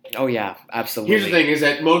 Oh yeah, absolutely. Here's the thing: is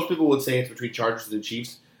that most people would say it's between Chargers and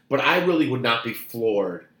Chiefs, but I really would not be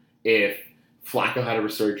floored if Flacco had a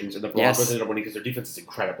resurgence and the Broncos ended up winning because their defense is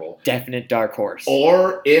incredible. Definite dark horse.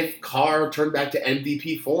 Or if Carr turned back to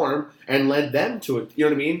MVP form and led them to it. You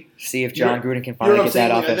know what I mean? See if John Gruden can finally get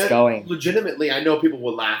that offense going. Legitimately, I know people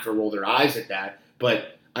will laugh or roll their eyes at that,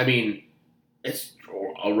 but I mean, it's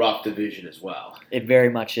a rough division as well. It very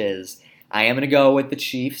much is. I am going to go with the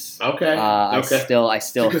Chiefs. Okay. I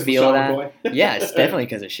still feel that. Yeah, it's definitely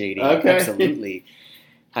because of Shady. Okay. Absolutely.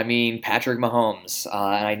 I mean, Patrick Mahomes,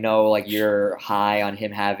 and I know like you're high on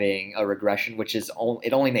him having a regression, which is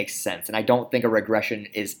it only makes sense. And I don't think a regression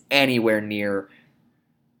is anywhere near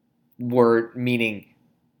meaning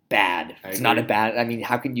bad. It's not a bad. I mean,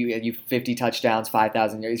 how can you 50 touchdowns,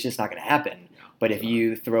 5,000 yards? It's just not going to happen. But if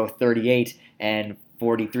you throw 38 and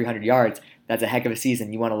 4,300 yards, that's a heck of a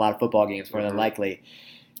season. You won a lot of football games more than likely.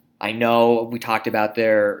 I know we talked about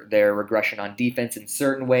their regression on defense in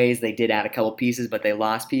certain ways. They did add a couple pieces, but they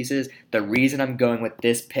lost pieces. The reason I'm going with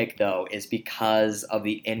this pick, though, is because of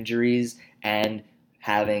the injuries and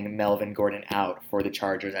having Melvin Gordon out for the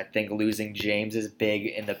Chargers. I think losing James is big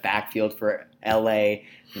in the backfield for LA.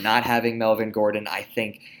 Not having Melvin Gordon,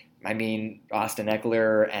 I mean, Austin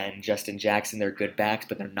Eckler and Justin Jackson, they're good backs,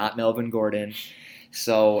 but they're not Melvin Gordon.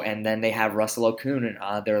 So, and then they have Russell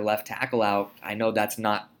Okung, their left tackle out. I know that's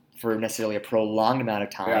not for necessarily a prolonged amount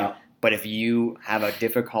of time, but if you have a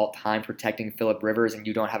difficult time protecting Phillip Rivers and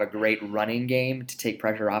you don't have a great running game to take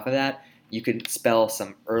pressure off of that, you could spell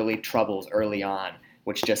some early troubles early on,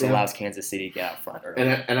 which just allows Kansas City to get out front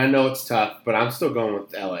early. And I know it's tough, but I'm still going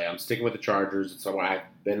with LA. I'm sticking with the Chargers. It's I've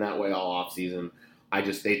been that way all offseason.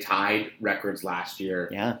 They tied records last year.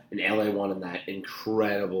 Yeah. And LA won in that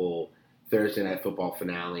incredible Thursday Night Football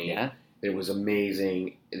finale. Yeah. It was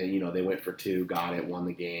amazing. And then, they went for two, got it, won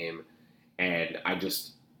the game. And I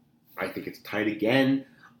think it's tight again.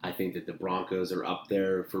 I think that the Broncos are up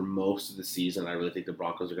there for most of the season. I really think the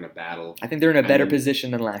Broncos are going to battle. I think they're in a better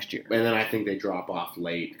position than last year. And then I think they drop off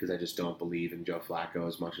late because I just don't believe in Joe Flacco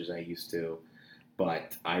as much as I used to.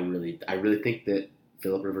 But I really think that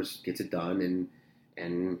Phillip Rivers gets it done, and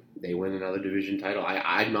and they win another division title.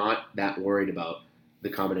 I'm not that worried about the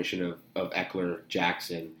combination of Eckler,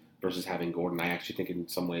 Jackson versus having Gordon. I actually think in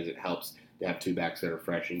some ways it helps to have two backs that are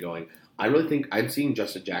fresh and going. I really think I'm seeing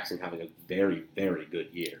Justin Jackson having a very, very good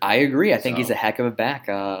year. I agree. I think he's a heck of a back.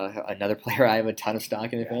 Another player I have a ton of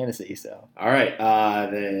stock in fantasy. So all right,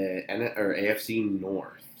 the AFC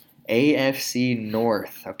North. AFC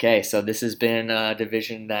North. Okay, so this has been a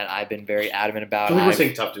division that I've been very adamant about. We're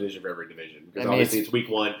saying tough division for every division because obviously it's week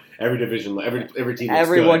one. Every division, every team.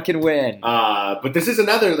 Everyone can win. But this is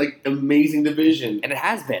another amazing division, and it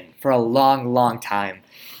has been for a long, long time,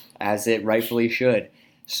 as it rightfully should.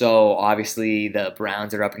 So obviously the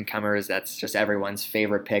Browns are up and comers. That's just everyone's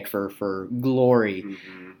favorite pick for glory.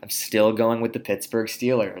 Mm-hmm. I'm still going with the Pittsburgh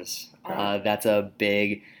Steelers. Okay. That's a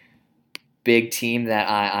big team that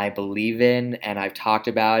I believe in, and I've talked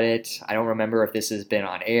about it. I don't remember if this has been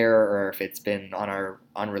on air or if it's been on our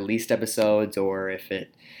unreleased episodes or if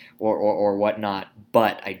it or whatnot.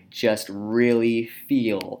 But I just really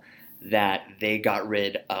feel that they got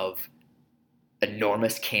rid of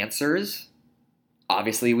enormous cancers.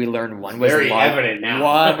 Obviously, we learned one was evident now.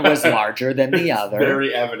 One was larger than the other.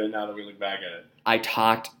 Very evident now that we look back at it. I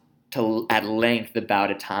talked at length about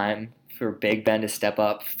a time for Big Ben to step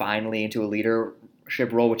up finally into a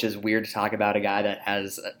leadership role, which is weird to talk about a guy that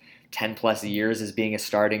has 10 plus years as being a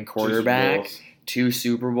starting quarterback, two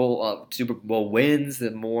Super Bowl wins,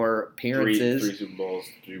 the more appearances, three Super Bowls,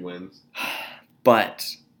 3 wins.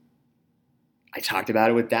 But I talked about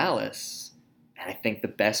it with Dallas, and I think the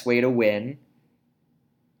best way to win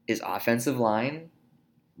is offensive line,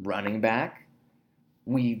 running back.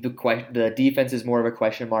 The defense is more of a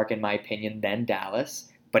question mark in my opinion than Dallas,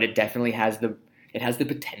 but it definitely has the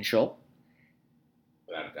potential.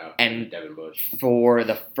 Without a doubt. And Devin Bush. For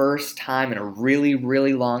the first time in a really,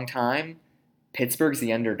 really long time, Pittsburgh's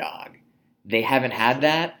the underdog. They haven't had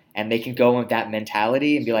that, and they can go with that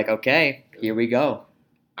mentality and be like, okay, here we go.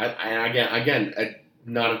 Again,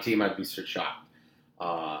 not a team I'd be shocked.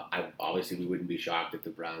 Obviously, we wouldn't be shocked if the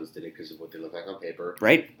Browns did it because of what they look like on paper.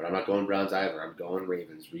 Right. But I'm not going Browns either. I'm going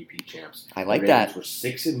Ravens, repeat champs. I like the that. Ravens were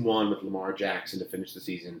 6-1 with Lamar Jackson to finish the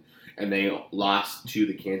season, and they lost to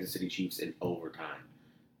the Kansas City Chiefs in overtime.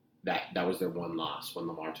 That was their one loss when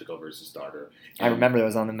Lamar took over as a starter. I remember that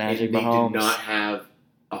was on the Magic Mahomes. They did not have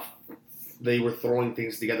they were throwing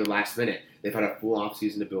things together last minute. They've had a full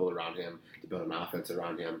offseason to build around him, to build an offense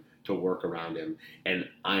around him, to work around him. And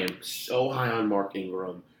I am so high on Mark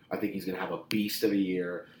Ingram. I think he's going to have a beast of a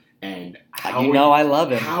year. And I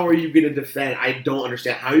love him. How are you going to defend? I don't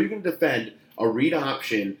understand. How are you going to defend a read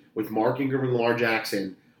option with Mark Ingram and Lamar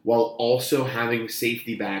Jackson while also having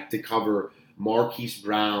safety back to cover Marquise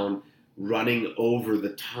Brown running over the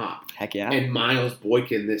top? Heck yeah. And Miles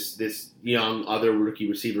Boykin, this young other rookie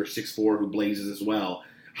receiver, 6'4", who blazes as well.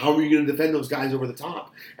 How are you going to defend those guys over the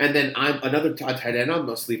top? And then another tight end I'm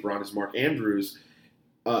no sleeper on is Mark Andrews.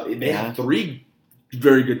 They have 3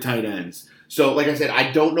 very good tight ends. So, like I said,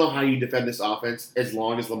 I don't know how you defend this offense as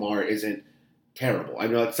long as Lamar isn't terrible. I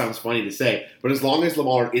know that sounds funny to say, but as long as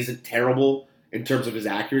Lamar isn't terrible in terms of his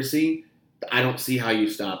accuracy, I don't see how you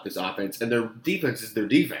stop this offense. And their defense is their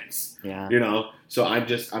defense. Yeah. So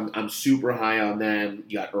I'm super high on them.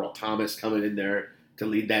 You got Earl Thomas coming in there to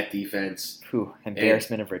lead that defense.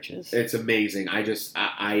 Embarrassment of riches. It's amazing. I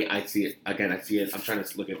see it again. I see it. I'm trying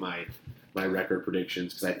to look at my record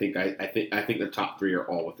predictions because I think the top 3 are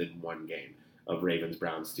all within one game of Ravens,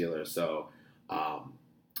 Browns, Steelers. So I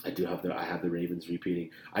have the Ravens repeating.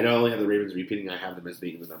 I not only have the Ravens repeating, I have them as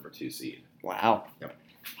being the number 2 seed. Wow. Yep.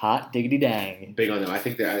 Hot diggity dang. Big on them. I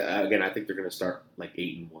think they're going to start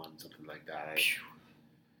 8-1, something like that.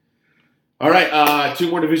 All right, 2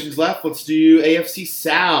 more divisions left. Let's do AFC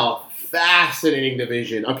South. Fascinating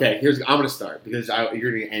division. Okay, I'm going to start because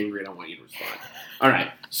you're going to get angry and I want you to respond. All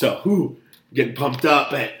right, so getting pumped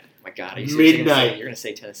up at oh my God, midnight. You're going to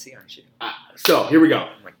say Tennessee, aren't you? So here we go.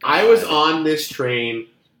 Oh my God. I was on this train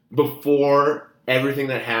before everything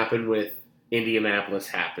that happened with Indianapolis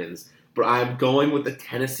happens. But I'm going with the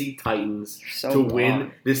Tennessee Titans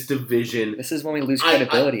win this division. This is when we lose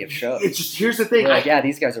credibility of shows. It's just here's the thing. Yeah,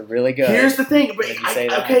 these guys are really good. Here's the thing. But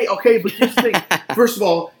okay, but here's the thing. First of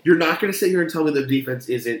all, you're not going to sit here and tell me the defense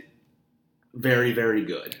isn't very, very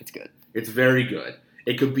good. It's good. It's very good.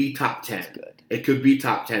 It could be top 10. It's good. It could be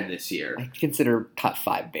top 10 this year. I consider top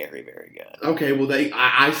 5 very, very good. Okay, well,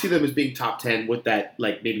 I see them as being top 10 with that,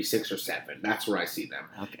 maybe 6 or 7. That's where I see them.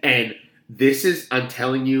 Okay. And this is, I'm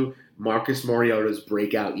telling you, Marcus Mariota's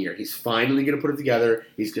breakout year. He's finally going to put it together.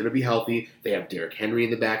 He's going to be healthy. They have Derrick Henry in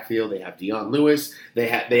the backfield. They have Deion Lewis. They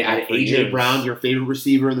added A.J. Brown, your favorite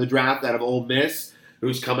receiver in the draft out of Ole Miss.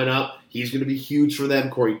 who's coming up. He's going to be huge for them.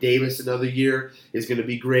 Corey Davis another year is going to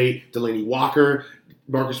be great. Delaney Walker,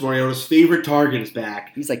 Marcus Mariota's favorite target, is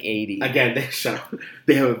back. He's like 80. Again,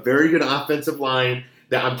 they have a very good offensive line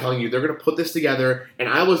that I'm telling you, they're going to put this together. And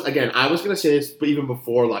I was going to say this even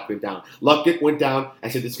before Luck went down. Luck went down. I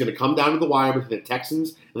said it's going to come down to the wire between the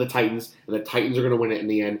Texans and the Titans are going to win it in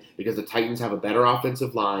the end because the Titans have a better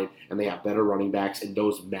offensive line and they have better running backs, and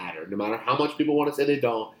those matter. No matter how much people want to say they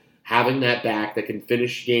don't, having that back that can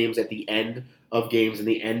finish games at the end of games and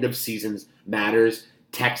the end of seasons matters.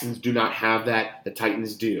 Texans do not have that. The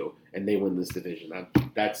Titans do, and they win this division.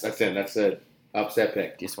 That's it. That's an upset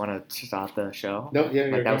pick. Just want to stop the show? No, yeah,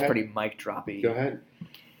 like, that was ahead. pretty mic droppy. Go ahead.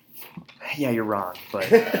 Yeah, you're wrong, but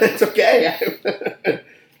it's okay.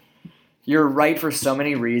 You're right for so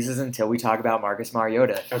many reasons until we talk about Marcus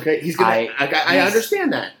Mariota. Okay, he's gonna. I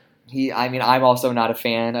understand that. I'm also not a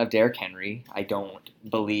fan of Derrick Henry. I don't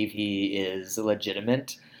believe he is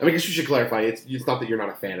legitimate. I guess you should clarify. It's not that you're not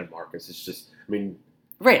a fan of Marcus. It's just,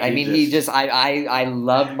 right. I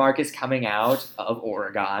love Marcus coming out of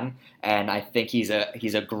Oregon, and I think he's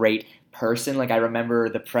a great person. Like, I remember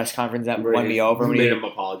the press conference that won me over. He made him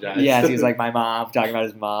apologize. Yes, he was like my mom, talking about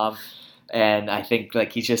his mom. And I think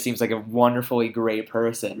like he just seems like a wonderfully great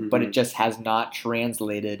person, but it just has not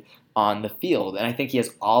translated on the field. And I think he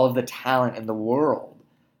has all of the talent in the world.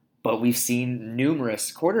 But we've seen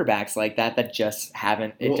numerous quarterbacks like that just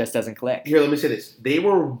haven't. It just doesn't click. Here, let me say this: they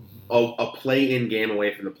were a play-in game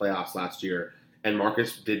away from the playoffs last year, and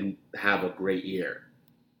Marcus didn't have a great year.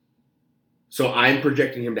 So I'm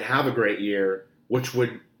projecting him to have a great year, which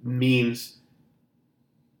means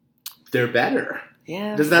they're better.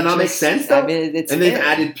 Yeah. Does that not make sense, though? It's and they've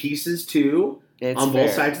added pieces too on both fair.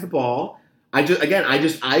 sides of the ball. I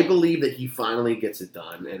believe that he finally gets it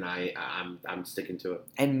done, and I'm sticking to it.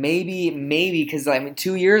 And maybe because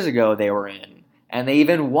 2 years ago they were in, and they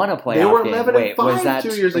even won a playoff game. They were 11-5 was that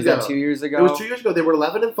 2 years ago? Was that 2 years ago? It was 2 years ago. They were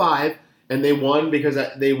 11-5, and they won because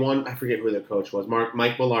they won. I forget who their coach was.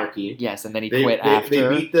 Mike Mularkey. Yes, and then he quit after. They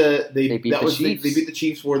beat the Chiefs. They beat the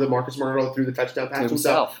Chiefs where the Marcus Mariota threw the touchdown pass to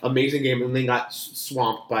himself. Amazing game, and then got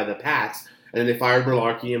swamped by the Pats. And then they fired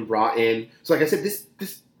Mularkey and brought in. So, like I said, this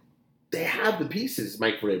they have the pieces.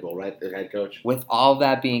 Mike Vrabel, right, the head coach. With all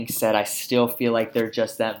that being said, I still feel like they're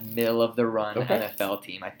just that middle of the run NFL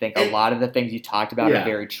team. I think a lot of the things you talked about are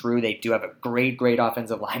very true. They do have a great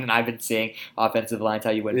offensive line, and I've been saying offensive line's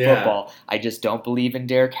how you win football. I just don't believe in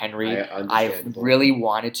Derrick Henry. I really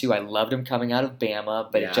wanted to. I loved him coming out of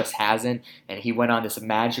Bama, but it just hasn't. And he went on this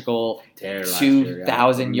magical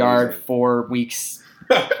 2,000-yard 4 weeks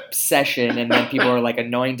session, and then people were like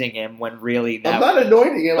anointing him when really I'm not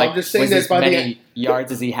anointing him. I'm just saying that by the end,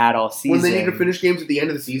 yards as he had all season. When they need to finish games at the end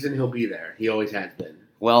of the season, he'll be there. He always has been.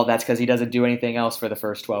 Well, that's because he doesn't do anything else for the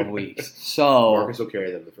first 12 weeks. So Marcus will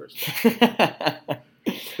carry them the first.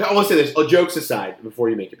 Now, I will say this. Jokes aside, before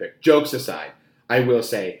you make your pick. Jokes aside, I will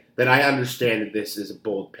say that I understand that this is a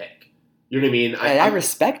bold pick. You know what I mean? I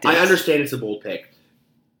respect it. I understand it's a bold pick.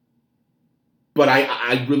 But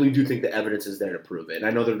I really do think the evidence is there to prove it. And I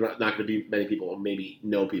know there are not going to be many people, or maybe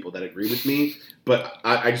no people, that agree with me. But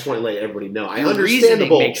I just want to let everybody know. I understand the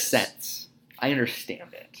boldness. Makes sense. I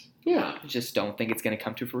understand it. Yeah. I just don't think it's going to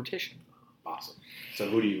come to fruition. Awesome. So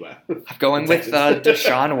who do you I'm going with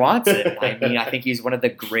Deshaun Watson. I think he's one of the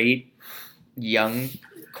great young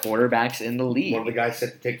quarterbacks in the league. One of the guys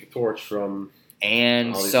set to take the torch from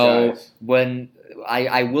And all these so guys. When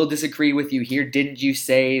I will disagree with you here, didn't you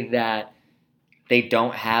say that they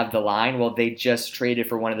don't have the line? Well, they just traded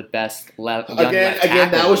for one of the best left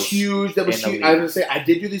Again, that was huge. That was in the huge. league. I was going to say, I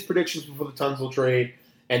did do these predictions before the Tunsil trade,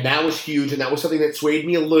 and that was huge, and that was something that swayed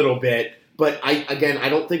me a little bit. But I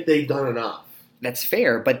don't think they've done enough. That's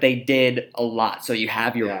fair, but they did a lot. So you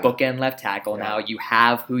have your bookend left tackle now. You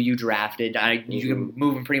have who you drafted. You can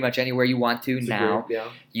move him pretty much anywhere you want to now.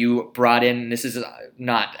 You brought in, this is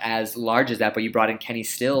not as large as that, but you brought in Kenny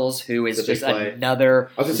Stills, who is just another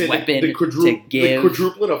weapon to give. The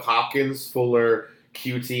quadruplet of Hopkins, Fuller,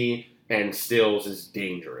 QT, and Stills is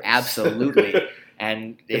dangerous. Absolutely.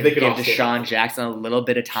 And if they give Deshaun Jackson a little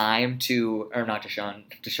bit of time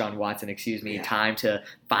Deshaun Watson, time to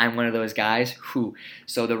find one of those guys.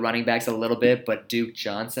 So the running backs a little bit, but Duke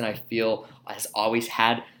Johnson, I feel, has always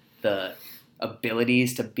had the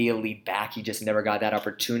abilities to be a lead back. He just never got that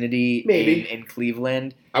opportunity in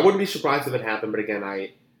Cleveland. I wouldn't be surprised if it happened, but again,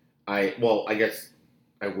 I guess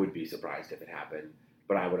I would be surprised if it happened,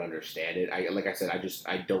 but I would understand it. Like I said,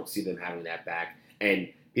 I don't see them having that back. And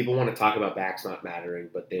people want to talk about backs not mattering,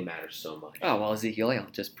 but they matter so much. Oh, well, Ezekiel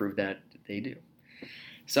Elliott just proved that they do.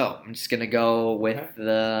 So I'm just going to go with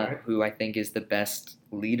who I think is the best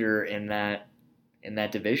leader in that in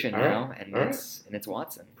that division All now, right. and All it's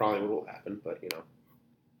Watson. Probably what will happen, but it's gonna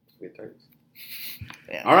be turns.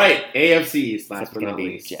 Yeah. All right, AFC is last It's but going to not be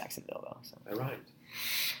least. Jacksonville, though. So. All right.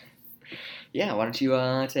 Yeah, why don't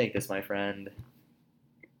you take this, my friend?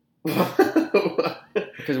 I'm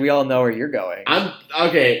Because we all know where you're going.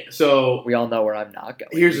 okay. So We all know where I'm not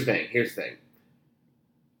going. here's the thing.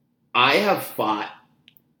 I have fought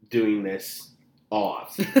doing this all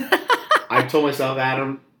off. I told myself,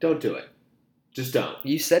 Adam, don't do it. Just don't.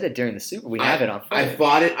 You said it during the Super. We have it on I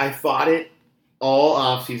footage. fought it all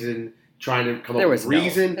off season, trying to come up with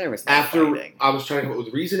reason there was no after fighting. I was trying to come up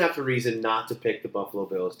with reason after reason not to pick the Buffalo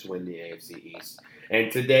Bills to win the AFC East. And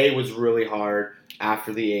today was really hard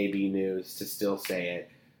after the AB news to still say it.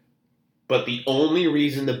 But the only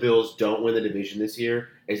reason the Bills don't win the division this year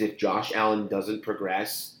is if Josh Allen doesn't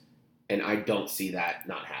progress, and I don't see that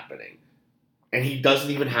not happening. And he doesn't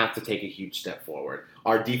even have to take a huge step forward.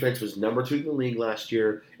 Our defense was number 2 in the league last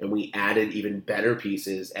year, and we added even better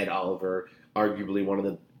pieces. Ed Oliver, arguably one of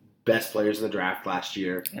the best players in the draft last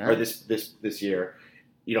year, or this year.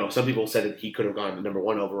 You know, some people said that he could have gone to number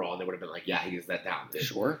 1 overall, and they would have been like, yeah, he is that talented.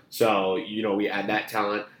 Sure. So, we add that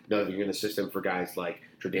talent. Now you're in the system for guys like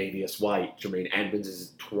Tre'Davious White. Jermaine Edmonds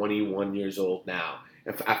is 21 years old now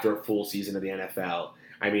after a full season of the NFL.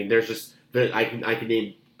 I mean, I can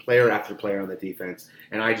name player after player on the defense,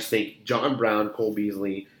 and I just think John Brown, Cole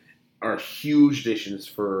Beasley are huge additions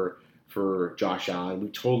for Josh Allen. We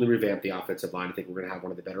totally revamped the offensive line. I think we're going to have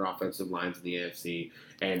one of the better offensive lines in the AFC.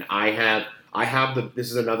 And I have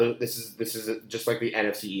this is just like the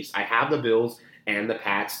NFC East. I have the Bills and the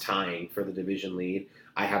Pats tying for the division lead.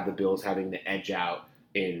 I have the Bills having the edge out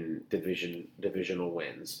in divisional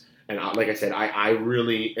wins. And like I said, I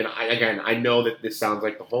really, and I know that this sounds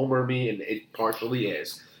like the homer me, and it partially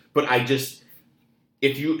is, but I just,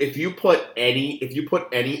 if you put any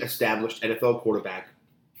established NFL quarterback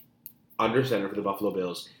under center for the Buffalo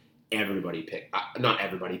Bills, everybody picked, not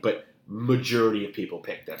everybody, but majority of people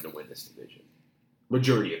picked them to win this division.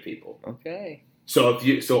 Majority of people. Okay.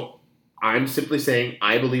 So I'm simply saying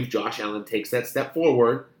I believe Josh Allen takes that step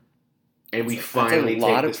forward. And we finally take a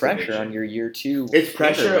lot take of pressure division. on your year 2. It's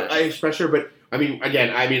pressure. It's pressure, but I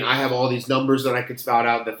have all these numbers that I could spout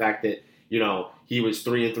out. The fact that he was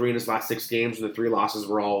 3-3 in his last 6 games, and the 3 losses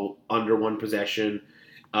were all under 1 possession.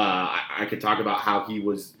 I could talk about how he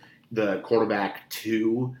was the quarterback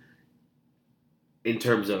 2 in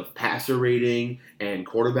terms of passer rating and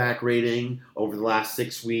quarterback rating over the last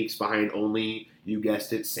 6 weeks, behind only, you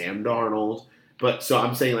guessed it, Sam Darnold. But so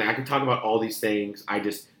I'm saying, I could talk about all these things.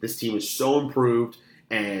 This team is so improved,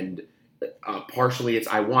 and partially it's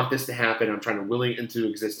I want this to happen. I'm trying to will it into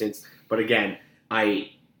existence. But again,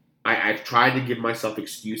 I've tried to give myself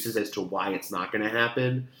excuses as to why it's not going to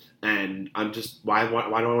happen, and I'm just why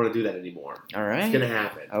don't I want to do that anymore? All right, it's going to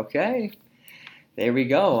happen. Okay, there we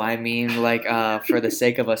go. I mean, for the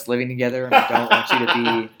sake of us living together, and I don't want you to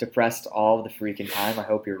be depressed all the freaking time. I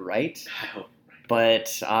hope you're right.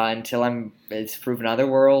 But until it's proven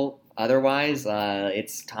otherwise,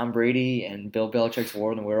 it's Tom Brady and Bill Belichick's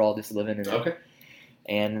world, and we're all just living in it. Okay.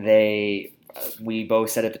 And we both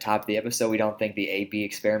said at the top of the episode, we don't think the AB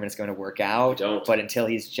experiment is going to work out. Don't. But until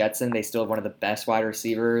he's Jetson, they still have one of the best wide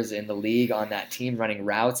receivers in the league on that team running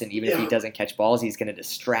routes, and even if he doesn't catch balls, he's going to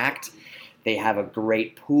distract. They have a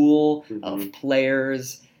great pool of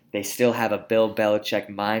players. They still have a Bill Belichick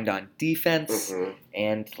mind on defense. Mm-hmm.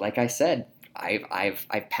 And like I said,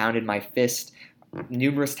 I've pounded my fist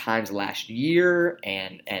numerous times last year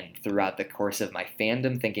and throughout the course of my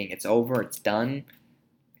fandom, thinking it's over, it's done.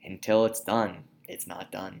 Until it's done, it's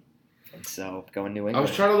not done. And so going New England. I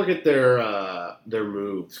was trying to look at their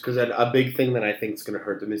moves, because a big thing that I think is going to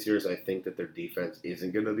hurt them this year is I think that their defense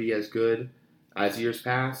isn't going to be as good as years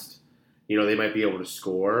past. They might be able to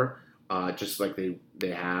score just like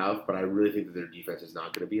they have, but I really think that their defense is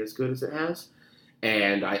not going to be as good as it has.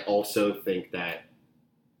 And I also think that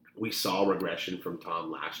we saw regression from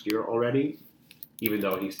Tom last year already, even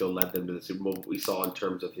though he still led them to the Super Bowl. We saw in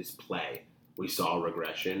terms of his play, we saw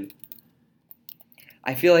regression.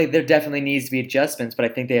 I feel like there definitely needs to be adjustments, but I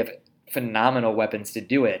think they have phenomenal weapons to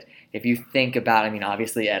do it. If you think about,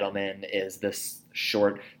 obviously Edelman is this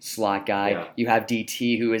short slot guy. Yeah. You have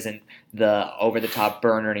DT, who isn't the over-the-top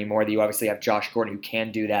burner anymore. You obviously have Josh Gordon, who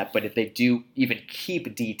can do that. But if they do even keep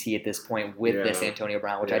DT at this point with this Antonio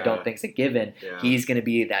Brown, which I don't think is a given, he's going to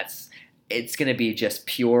be it's going to be just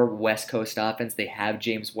pure West Coast offense. They have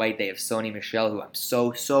James White. They have Sony Michel, who I'm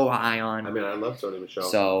so high on. I love Sony Michel.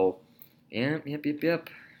 So, yep.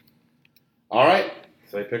 All right.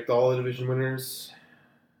 So I picked all the division winners.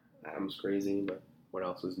 Adam's crazy, but What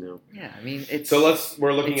else is new? Yeah, I mean, it's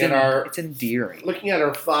We're looking at it's endearing. Looking at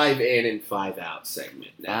our 5 in and 5 out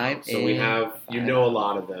segment now. 5 So we in, have, 5 a out.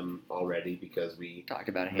 lot of them already because we Talked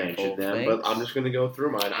about a handful mentioned of them, things. but I'm just going to go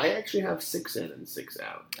through mine. I actually have 6 in and 6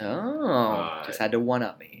 out. Oh, just had to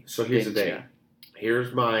one-up me. So here's the Didn't thing.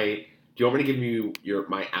 Here's my. Do you want me to give you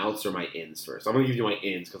my outs or my ins first? I'm going to give you my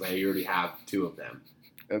ins because I already have 2 of them.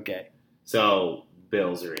 ya? Okay. So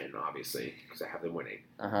Bills are in, obviously, because I have them winning.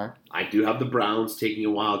 Uh-huh. I do have the Browns taking a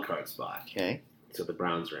wild card spot. Okay. So the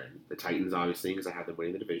Browns are in. The Titans, obviously, because I have them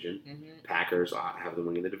winning the division. Mm-hmm. Packers, I have them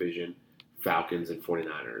winning the division. Falcons and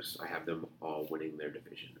 49ers, I have them all winning their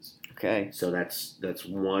divisions. Okay. So that's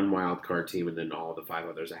one wild card team, and then all the 5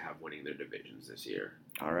 others I have winning their divisions this year.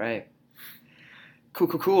 All right.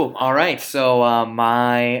 Cool. All right. So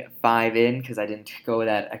my 5 in, because I didn't go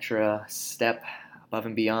that extra step above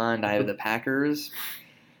and beyond, I have the Packers,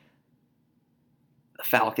 the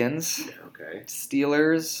Falcons, Okay.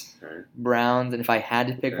 Steelers, Okay. Browns, and if I had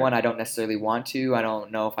to pick Okay. one, I don't necessarily want to. I don't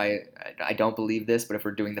know if I don't believe this, but if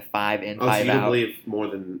we're doing the 5 in, Oh, so 5 you don't out, believe more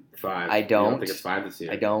than 5? I You don't don't. think it's 5 this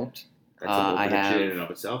year? I don't. That's a bold I prediction have- in and of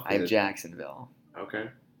itself. I have is it? Jacksonville. Okay.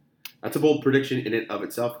 That's a bold prediction in and of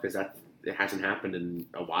itself because it hasn't happened in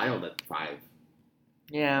a while that 5.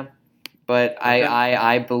 Yeah, but Okay.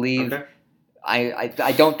 I believe Okay.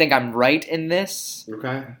 I don't think I'm right in this,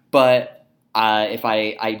 Okay. but if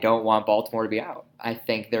I don't want Baltimore to be out. I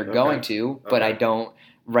think they're Okay. going to, but I Okay. don't.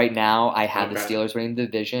 Right now, I have the Okay. Steelers winning the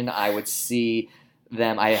division. I would see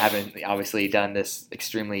them. I haven't obviously done this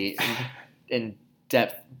extremely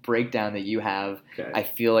in-depth breakdown that you have. Okay. I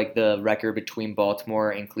feel like the record between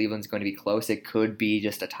Baltimore and Cleveland is going to be close. It could be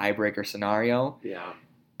just a tiebreaker scenario. Yeah.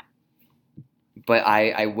 But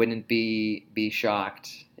I wouldn't be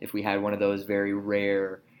shocked if we had one of those very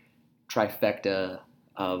rare trifecta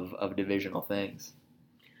of divisional things.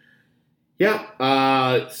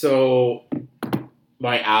 Yeah. So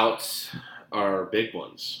my outs are big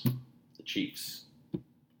ones. The Chiefs.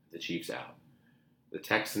 The Chiefs out. The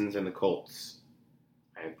Texans and the Colts.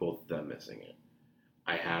 I have both of them missing it.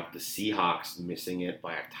 I have the Seahawks missing it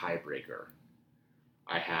by a tiebreaker.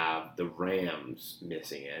 I have the Rams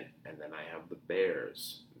missing it, and then I have the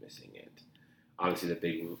Bears missing it. Obviously,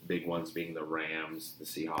 the big ones being the Rams, the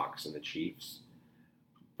Seahawks, and the Chiefs.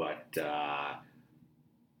 But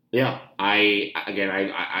yeah,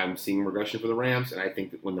 I'm seeing regression for the Rams, and I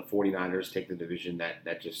think that when the 49ers take the division,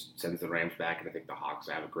 that just sends the Rams back, and I think the Hawks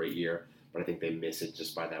have a great year, but I think they miss it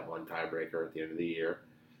just by that one tiebreaker at the end of the year.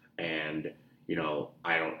 And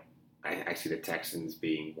I see the Texans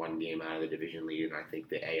being one game out of the division lead, and I think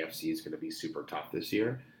the AFC is going to be super tough this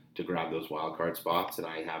year to grab those wild card spots, and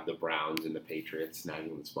I have the Browns and the Patriots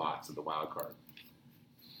snagging the spots of the wild card.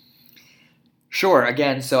 Sure.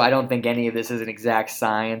 Again, so I don't think any of this is an exact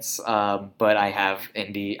science, but I have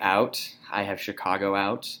Indy out. I have Chicago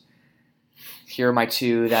out. Here are my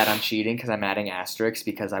 2 that I'm cheating because I'm adding asterisks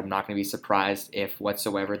because I'm not going to be surprised if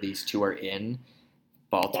whatsoever these 2 are in.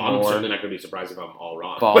 Well, I'm Baltimore, certainly not going to be surprised if I'm all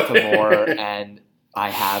wrong. Baltimore, and I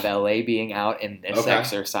have LA being out in this Okay.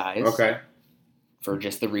 exercise. Okay. For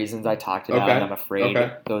just the reasons I talked about, Okay. and I'm afraid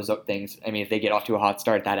Okay. those things. I mean, if they get off to a hot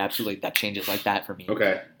start, that changes like that for me.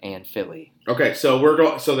 Okay. And Philly. Okay, so we're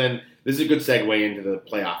going. So then this is a good segue into the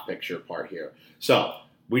playoff picture part here. So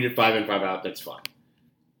we did 5 in, 5 out. That's fine.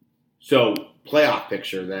 So playoff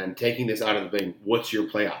picture. Then taking this out of the thing, what's your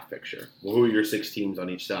playoff picture? Well, who are your 6 teams on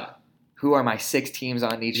each side? Who are my 6 teams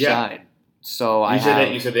on each Yeah. side? So You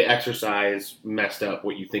said the exercise messed up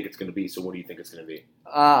what you think it's going to be. So what do you think it's going to be?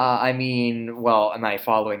 I mean, well, am I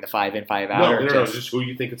following the 5 in, 5 out? No. Just who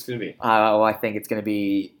you think it's going to be. Well, I think it's going to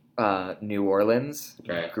be New Orleans,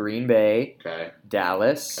 Okay. Green Bay, Okay.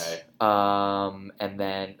 Dallas, Okay. and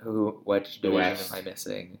then which The division West. am I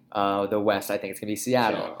missing? The West, I think it's going to be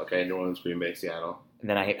Seattle. Okay. New Orleans, Green Bay, Seattle. And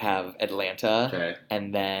then I have Atlanta, Okay.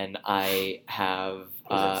 and then I have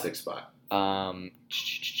Who's that 6th spot?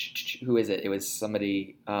 who is it? It was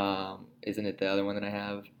somebody. Isn't it the other one that I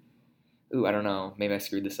have? Ooh, I don't know. Maybe I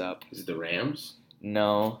screwed this up. Is it the Rams?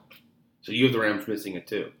 No, So you have the Rams missing it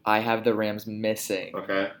too. I have the Rams missing.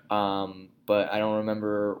 Okay. But I don't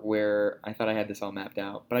remember where. I thought I had this all mapped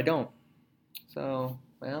out, but I don't. So,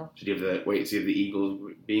 well, So do you have the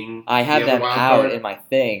Eagles being? I have the them wild out card? in my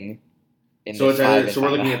thing. So this it's 5 in, so we're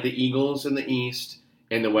 5 looking out. at the Eagles in the East.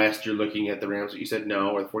 In the West, you're looking at the Rams. You said no,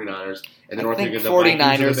 or the 49ers. And the I North, think you're looking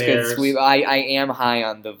at the Vikings or 49ers the could Bears. squeeze. I am high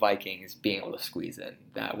on the Vikings being able to squeeze in.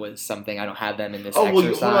 That was something I don't have them in this Oh, well,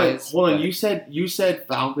 exercise. hold on. but You said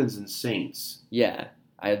Falcons and Saints. yeah,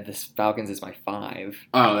 The Falcons is my 5.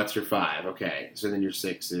 Oh, that's your 5. Okay. So then your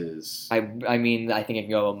 6 is... I mean, I think it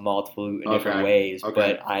can go multiple different ways,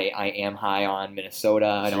 but I am high on Minnesota.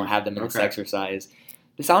 I don't have them in this exercise.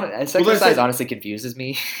 This exercise honestly confuses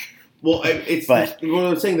me. Well,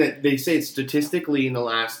 I'm saying that they say statistically in the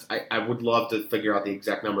last... I would love to figure out the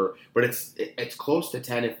exact number, but it's close to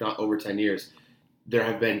 10, if not over 10 years. There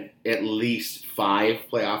have been at least 5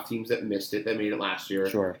 playoff teams that missed it, that made it last year,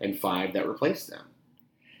 and 5 that replaced them.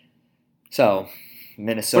 So,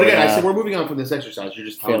 Minnesota. But again, I said we're moving on from this exercise. You're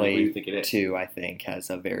just telling me who you think it is. 2, I think, has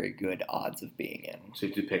a very good odds of being in. So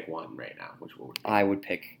you do pick one right now. Which one would you pick? I would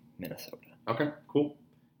pick Minnesota. Okay, cool.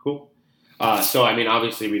 So, I mean,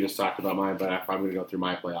 obviously we just talked about mine, but if I'm going to go through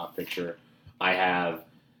my playoff picture, I have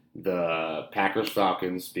the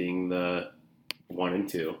Packers-Falcons being the 1 and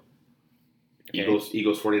 2. Okay.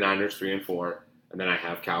 Eagles, 49ers, 3 and 4. And then I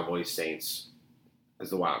have Cowboys-Saints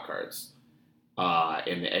as the wild cards.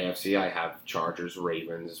 In the AFC, I have Chargers,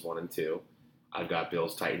 Ravens as 1 and 2. I've got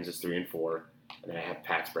Bills, Titans as 3 and 4, and then I have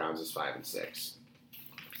Pats, Browns as 5 and 6.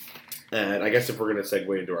 And I guess if we're going to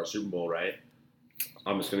segue into our Super Bowl, right?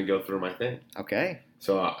 I'm just going to go through my thing. Okay.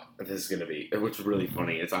 So this is going to be, what's really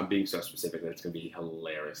funny is I'm being so specific that it's going to be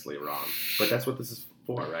hilariously wrong. But that's what this is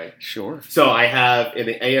for, right? Sure. So I have in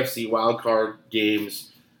the AFC wildcard games.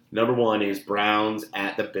 Number 1 is Browns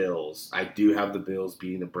at the Bills. I do have the Bills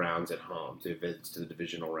beating the Browns at home to advance to the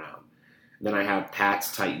divisional round. And then I have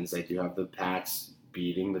Pats-Titans. I do have the Pats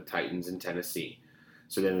beating the Titans in Tennessee.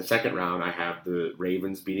 So then in the second round, I have the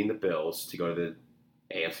Ravens beating the Bills to go to the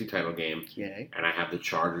AFC title game. Yay. And I have the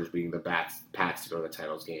Chargers beating the Pats to go to the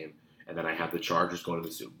titles game. And then I have the Chargers going to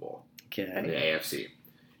the Super Bowl. Okay. In the AFC.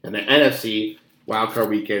 And the NFC... Wildcard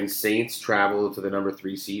weekend, Saints travel to the number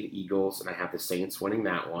 3 seed, Eagles, and I have the Saints winning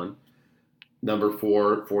that one. Number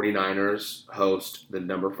 4, 49ers host the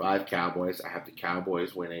number 5 Cowboys. I have the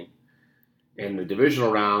Cowboys winning. In the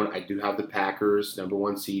divisional round, I do have the Packers, number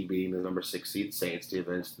 1 seed, beating the number 6 seed Saints to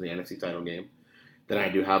advance to the NFC title game. Then I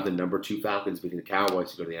do have the number 2 Falcons beating the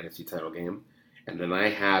Cowboys to go to the NFC title game. And then I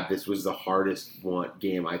have, this was the hardest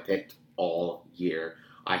game I picked all year.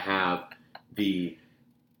 I have the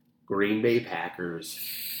Green Bay Packers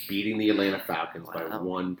beating the Atlanta Falcons by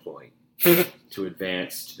 1 point to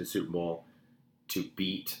advance to the Super Bowl to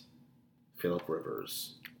beat Phillip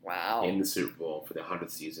Rivers in the Super Bowl for the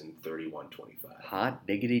 100th season, 31-25. Hot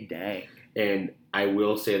diggity dang. And I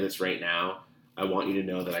will say this right now. I want you to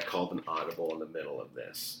know that I called an audible in the middle of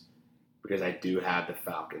this because I do have the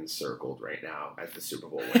Falcons circled right now as the Super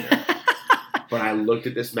Bowl winner. But I looked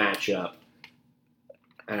at this matchup.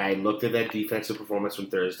 And I looked at that defensive performance from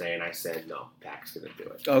Thursday, and I said, no, Pack's going to do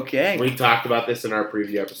it. Okay. We talked about this in our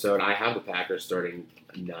preview episode. I have the Packers starting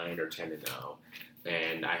 9 or 10-0,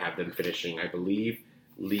 and I have them finishing, I believe,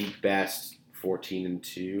 league best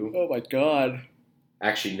 14-2. Oh, my God.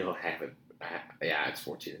 Actually, no, I haven't. Yeah, it's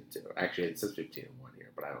 14-2. Actually, it says 15-1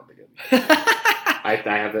 here, but I don't think it is.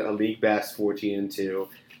 I have a league best 14-2,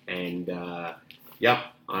 and,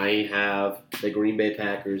 I have the Green Bay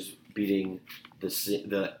Packers beating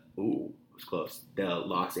it was close. The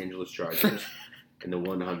Los Angeles Chargers in the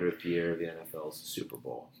 100th year of the NFL's Super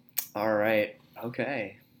Bowl. All right.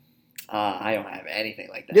 Okay. I don't have anything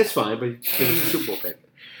like that. That's fine, but give us a Super Bowl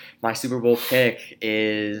pick. My Super Bowl pick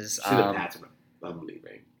is... See the Pats, I'm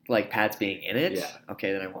leaving. Like Pats being in it? Yeah.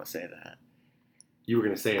 Okay, then I won't say that. You were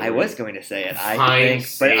going to say it. I was going to say it.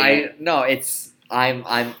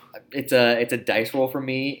 It's a dice roll for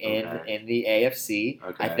me in the AFC.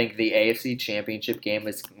 Okay. I think the AFC Championship game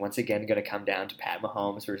is once again going to come down to Pat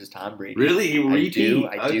Mahomes versus Tom Brady. Really?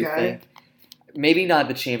 I do think maybe not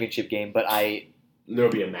the championship game, but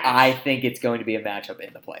there'll be a match. I think it's going to be a matchup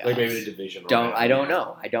in the playoffs. Like maybe the division. I don't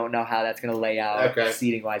know. I don't know how that's going to lay out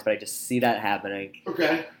seeding wise, but I just see that happening.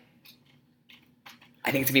 Okay. I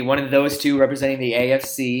think it's going to be one of those two representing the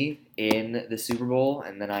AFC in the Super Bowl,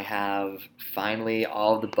 and then I have finally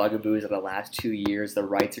all of the bugaboos of the last 2 years. The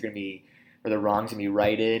wrongs are going to be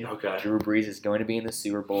righted. Okay. Drew Brees is going to be in the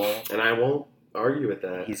Super Bowl. And I won't argue with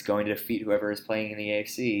that. He's going to defeat whoever is playing in the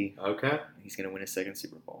AFC. Okay. He's going to win his second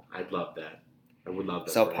Super Bowl. I'd love that. I would love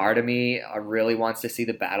that. So part of me really wants to see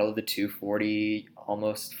the battle of the two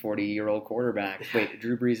almost 40-year-old quarterbacks. Wait,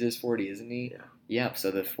 Drew Brees is 40, isn't he? Yeah. Yep, so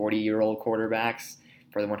the 40-year-old quarterbacks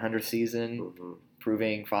for the 100th season,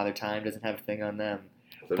 proving Father Time doesn't have a thing on them.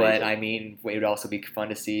 But, I mean, it would also be fun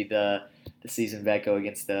to see the seasoned vet go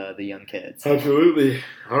against the young kids. Absolutely.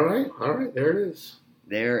 All right. There it is.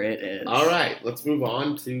 There it is. All right. Let's move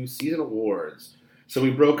on to season awards. So we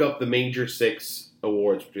broke up the major 6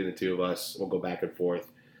 awards between the two of us. We'll go back and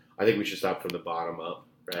forth. I think we should start from the bottom up,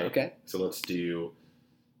 right? Okay. So let's do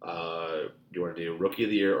Do you want to do Rookie of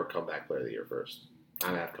the Year or Comeback Player of the Year first?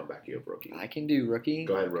 I have Comeback Year of Rookie. I can do rookie.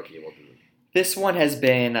 Go ahead, Rookie. We'll do it. This one has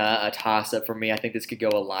been a toss-up for me. I think this could go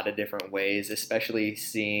a lot of different ways, especially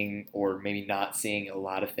seeing or maybe not seeing a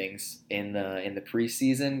lot of things in the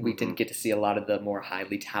preseason. We didn't get to see a lot of the more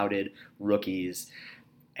highly touted rookies,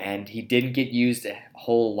 and he didn't get used a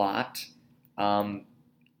whole lot on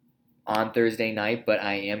Thursday night. But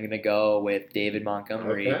I am going to go with David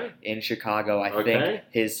Montgomery in Chicago. I think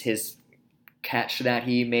his catch that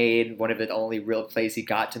he made, one of the only real plays he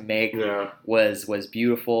got to make, was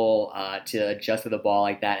beautiful. To adjust to the ball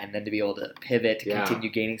like that and then to be able to pivot to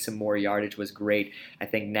continue gaining some more yardage was great. I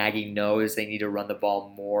think Nagy knows they need to run the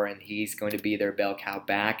ball more, and he's going to be their bell cow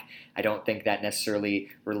back. I don't think that necessarily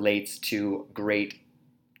relates to great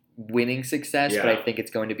winning success, but I think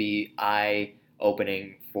it's going to be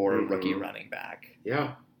eye-opening for a rookie running back.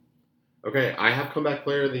 Yeah. Okay, I have Comeback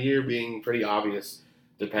Player of the Year being pretty obvious,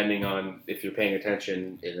 depending on if you're paying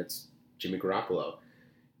attention, and it's Jimmy Garoppolo.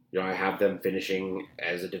 I have them finishing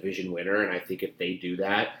as a division winner, and I think if they do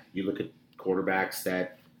that, you look at quarterbacks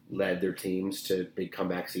that led their teams to big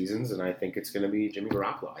comeback seasons, and I think it's going to be Jimmy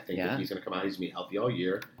Garoppolo. I think that he's going to come out, he's going to be healthy all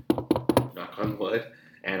year, knock on wood,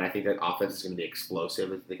 and I think that offense is going to be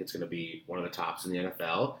explosive. I think it's going to be one of the tops in the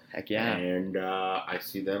NFL. Heck yeah. And I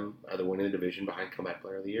see them either winning the division behind Comeback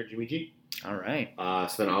Player of the Year, Jimmy G. All right.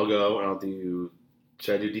 So then I'll go, and I'll do...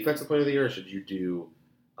 Should I do Defensive Player of the Year, or should you do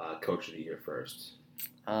Coach of the Year first?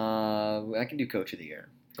 I can do Coach of the Year.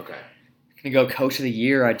 Okay. I'm going to go Coach of the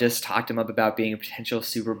Year. I just talked him up about being a potential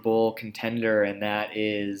Super Bowl contender, and that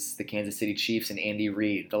is the Kansas City Chiefs and Andy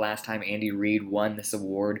Reid. The last time Andy Reid won this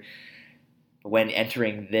award, when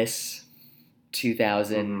entering this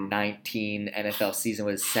 2019 NFL season,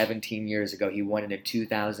 was 17 years ago. He won it in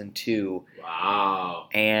 2002. Wow.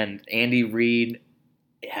 And Andy Reid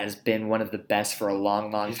has been one of the best for a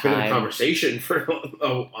long time. He's been in conversation for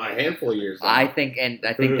a handful of years now. I think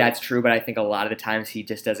that's true, but I think a lot of the times he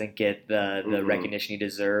just doesn't get the recognition he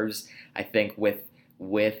deserves. I think with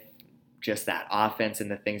just that offense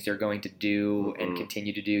and the things they're going to do and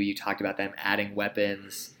continue to do, you talked about them adding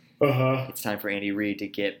weapons. It's time for Andy Reid to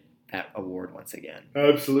get that award once again.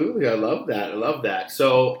 Absolutely. I love that.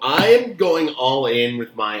 So I am going all in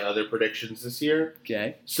with my other predictions this year.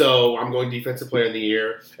 Okay. So I'm going Defensive Player of the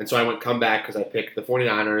Year. And so I went comeback because I picked the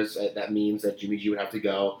 49ers. That means that Jimmy G would have to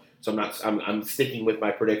go. So I'm sticking with my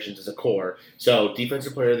predictions as a core. So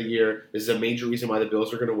Defensive Player of the Year, this is a major reason why the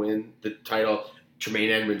Bills are going to win the title.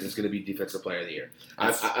 Tremaine Edmonds is going to be Defensive Player of the Year.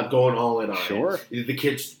 I'm going all in on it. The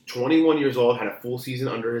kid's 21 years old, had a full season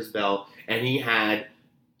under his belt, and he had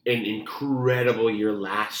an incredible year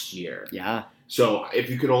last year. Yeah. So if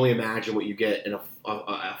you could only imagine what you get in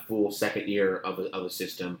a full second year of a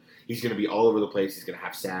system, he's going to be all over the place. He's going to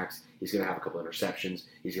have sacks. He's going to have a couple interceptions.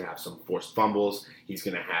 He's going to have some forced fumbles. He's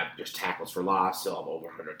going to have just tackles for loss. He'll have over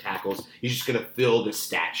 100 tackles. He's just going to fill the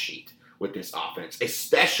stat sheet with this offense,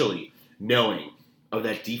 especially knowing of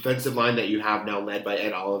that defensive line that you have now led by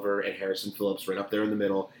Ed Oliver and Harrison Phillips right up there in the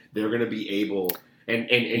middle. They're going to be able – and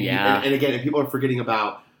again, if people are forgetting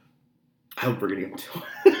about – I'm forgetting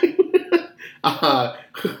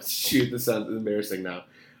shoot, this sounds embarrassing now.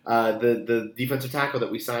 The defensive tackle that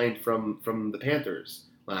we signed from the Panthers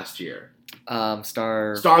last year.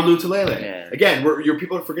 Star Lutulele. Yeah. Again, your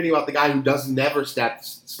people are forgetting about the guy who never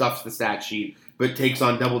stuffs the stat sheet, but takes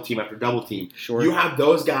on double team after double team. Sure. You have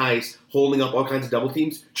those guys holding up all kinds of double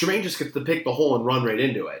teams. Tremaine just gets to pick the hole and run right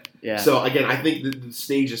into it. Yeah. So, again, I think the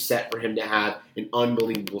stage is set for him to have an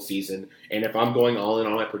unbelievable season. And if I'm going all in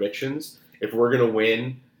on my predictions, if we're going to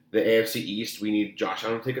win the AFC East, we need Josh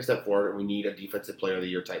Allen to take a step forward, and we need a Defensive Player of the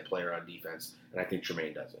Year type player on defense. And I think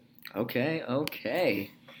Tremaine does it. Okay.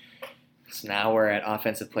 So now we're at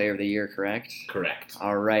Offensive Player of the Year, correct? Correct.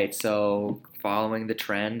 All right. So following the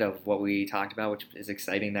trend of what we talked about, which is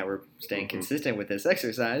exciting that we're staying consistent with this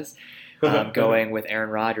exercise, going with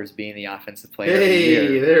Aaron Rodgers being the Offensive Player of the Year.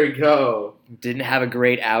 Hey, there we go. Didn't have a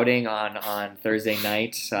great outing on Thursday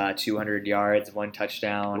night, 200 yards, 1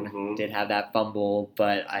 touchdown. Did have that fumble,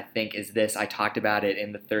 but I think I talked about it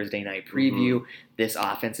in the Thursday night preview, this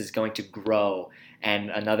offense is going to grow.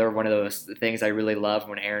 And another one of those things I really loved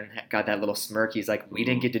when Aaron got that little smirk, he's like, we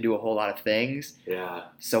didn't get to do a whole lot of things. Yeah.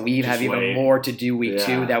 So we have even more to do week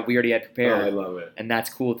 2 that we already had prepared. Oh, I love it. And that's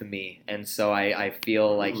cool to me. And so I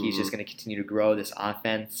feel like he's just going to continue to grow this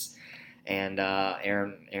offense and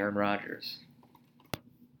Aaron Rodgers.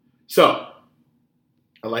 So,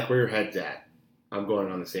 I like where your head's at. I'm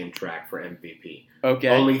going on the same track for MVP. Okay.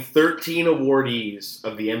 Only 13 awardees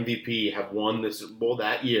of the MVP have won the Super Bowl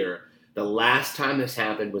that year. The last time this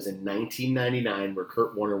happened was in 1999, where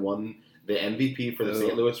Kurt Warner won the MVP for the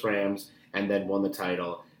St. Louis Rams and then won the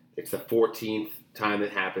title. It's the 14th time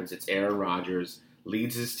it happens. It's Aaron Rodgers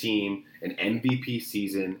leads his team an MVP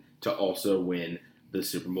season to also win the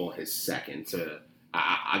Super Bowl, his second. So,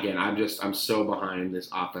 I'm so behind this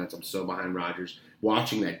offense. I'm so behind Rodgers.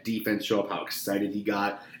 Watching that defense show up, how excited he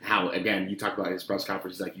got. How, again, you talk about his press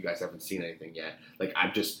conference, he's like, you guys haven't seen anything yet. Like,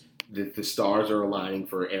 the stars are aligning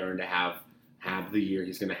for Aaron to have the year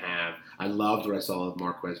he's going to have. I loved what I saw of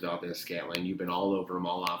Marquez Valdez-Scantling. You've been all over him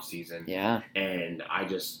all offseason. Yeah. And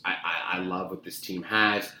I love what this team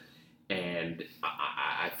has, and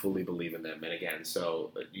I fully believe in them. And again,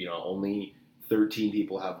 so, only 13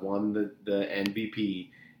 people have won the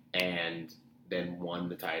MVP and then won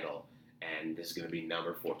the title. And this is going to be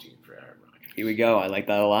number 14 for Aaron Rodgers. Here we go. I like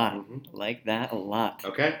that a lot. Mm-hmm. I like that a lot.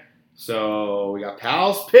 Okay. So we got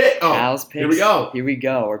Pal's Pick. Oh, Pals Picks. Here we go. Here we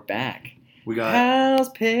go. We're back. We got Pals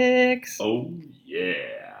Picks. Oh, yeah.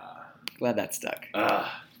 Glad that stuck.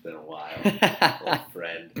 It's been a while. Old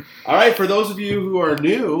friend. All right. For those of you who are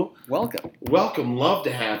new, Welcome. love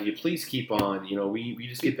to have you. Please keep on. We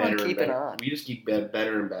just get better and better. on. We just keep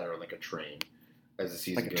better and better like a train as the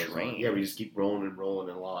season Like a goes train? on. Yeah, we just keep rolling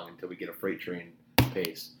along until we get a freight train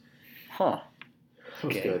pace. Huh. That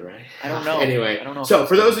was Okay. good, right? I don't know. Anyway, I don't know if so that's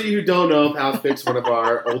for good. those of you who don't know, Pals Picks is one of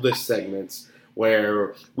our oldest segments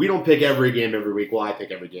where we don't pick every game every week. Well, I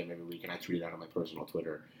pick every game every week, and I tweet it out on my personal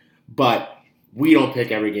Twitter. But we don't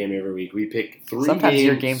pick every game every week. We pick 3 Sometimes games.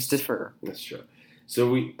 your games differ. That's true.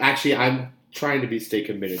 So I'm trying to stay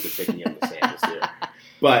committed to picking up the same this year.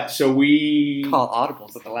 But so we Call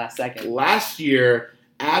audibles at the last second. last year,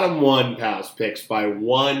 Adam won Pals Picks by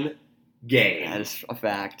 1 game. That is a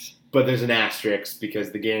fact. But there's an asterisk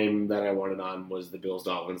because the game that I won it on was the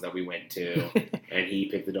Bills-Dolphins that we went to, and he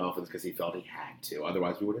picked the Dolphins because he felt he had to.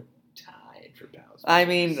 Otherwise, we would have tied for Pals. I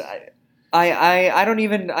mean, I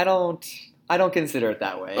don't consider it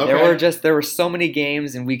that way. Okay. There were so many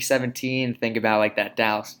games in week 17. Think about like that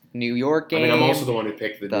Dallas New York game. I mean, I'm also the one who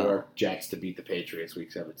picked the New York Jets to beat the Patriots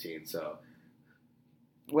week 17. So,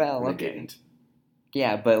 well, they okay. didn't.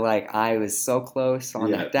 Yeah, but like I was so close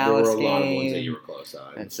on that there Dallas were a lot of ones that game. you were close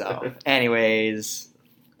on. And so, anyways,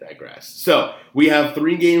 digress. So we have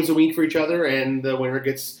 3 games a week for each other, and the winner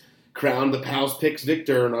gets crowned the Pals Picks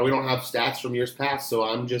victor. Now we don't have stats from years past, so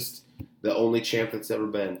I'm just the only champ that's ever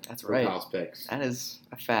been. That's for right. Pals Picks. that is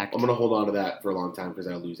a fact. I'm gonna hold on to that for a long time because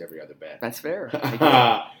I lose every other bet. That's fair.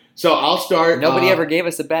 So I'll start. Nobody ever gave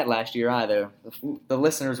us a bet last year either. The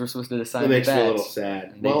listeners were supposed to decide That the makes me a little bets.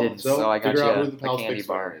 sad. And they didn't, so I got figure you out a who the Pals candy Picks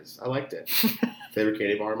bar. winner is. I liked it. Favorite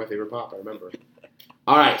candy bar, my favorite pop. I remember.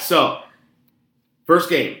 All right, so first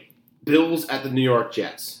game, Bills at the New York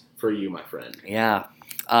Jets for you, my friend. Yeah.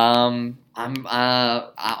 I'm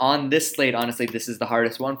on this slate. Honestly, this is the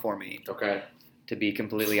hardest one for me, Okay. to be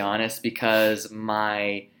completely honest, because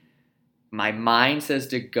my mind says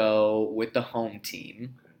to go with the home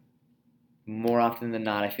team. More often than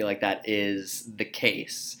not, I feel like that is the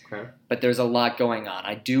case. Okay. But there's a lot going on.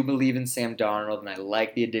 I do believe in Sam Darnold, and I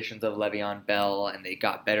like the additions of Le'Veon Bell, and they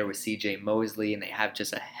got better with C.J. Mosley, and they have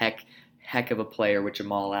just a heck of a player with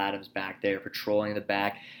Jamal Adams back there patrolling the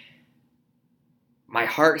back. My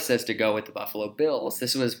heart says to go with the Buffalo Bills.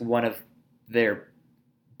 This was one of their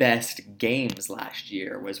best games last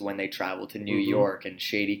year, was when they traveled to New York and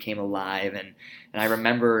Shady came alive. And I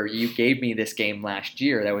remember you gave me this game last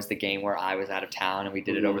year. That was the game where I was out of town and we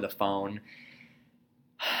did it over the phone.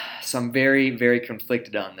 So I'm very, very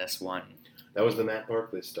conflicted on this one. That was the Matt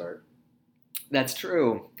Barkley start. That's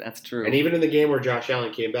true. That's true. And even in the game where Josh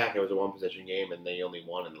Allen came back, it was a one-possession game, and they only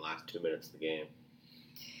won in the last 2 minutes of the game.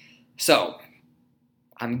 So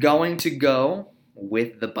I'm going to go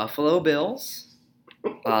with the Buffalo Bills.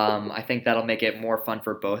 I think that'll make it more fun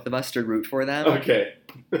for both of us to root for them. Okay.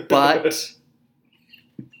 But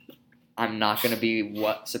I'm not going to be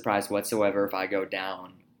surprised whatsoever if I go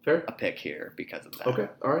down Fair. a pick here because of that. Okay,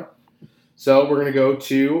 all right. So we're going to go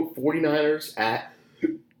to 49ers at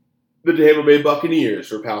the Tampa Bay Buccaneers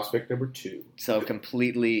for Pals pick number 2. So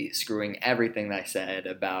completely screwing everything that I said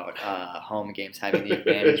about home games having the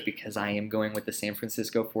advantage because I am going with the San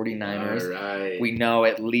Francisco 49ers. All right. We know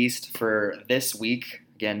at least for this week,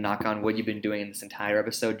 again, knock on wood, you've been doing this entire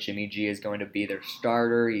episode, Jimmy G is going to be their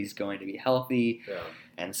starter. He's going to be healthy. Yeah.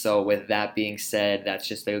 And so with that being said, that's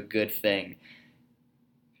just a good thing.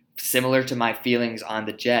 Similar to my feelings on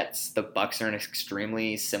the Jets, the Bucs are in an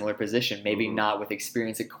extremely similar position. Maybe not with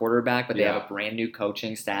experience at quarterback, but they have a brand new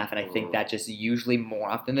coaching staff, and I think that just usually more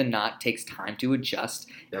often than not takes time to adjust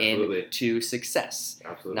into success.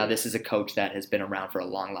 Absolutely. Now, this is a coach that has been around for a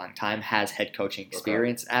long, long time, has head coaching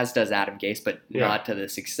experience, as does Adam Gase, but not to the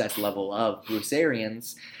success level of Bruce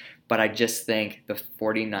Arians. but I just think the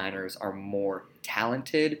 49ers are more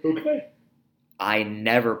talented. Okay. I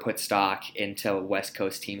never put stock into West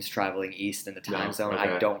Coast teams traveling east in the time zone.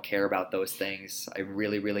 okay. I don't care about those things. I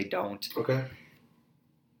really, really don't. Okay.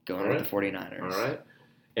 Going All with right. the 49ers. All right.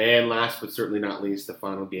 And last but certainly not least, the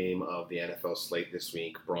final game of the NFL slate this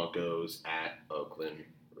week, Broncos at Oakland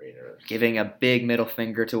Raiders. Giving a big middle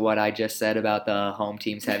finger to what I just said about the home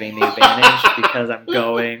teams having the advantage because I'm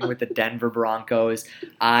going with the Denver Broncos.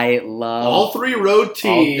 I love All three road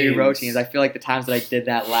teams. I feel like the times that I did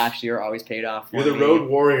that last year always paid off for You're the me. road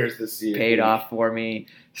warriors this year. Paid off for me.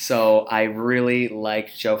 So I really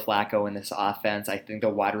like Joe Flacco in this offense. I think the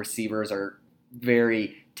wide receivers are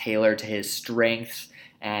very tailored to his strengths.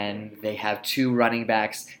 And they have 2 running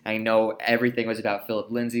backs. I know everything was about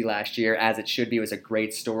Philip Lindsay last year, as it should be. It was a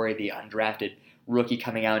great story. The undrafted rookie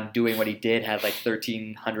coming out and doing what he did, had like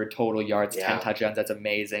 1,300 total yards, 10 touchdowns. That's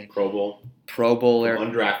amazing. Pro Bowl. Pro Bowler.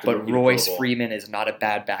 Undrafted But rookie Royce Pro Bowl. Freeman is not a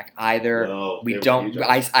bad back either. No, we they were don't. huge.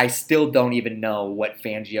 I still don't even know what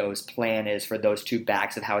Fangio's plan is for those 2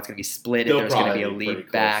 backs and how it's going to be split. If there's going to be a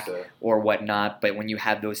lead back or whatnot. But when you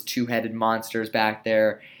have those 2-headed monsters back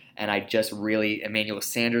there. And I just really, Emmanuel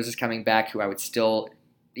Sanders is coming back, who I would still,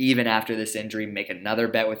 even after this injury, make another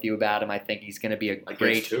bet with you about him. I think he's going to be a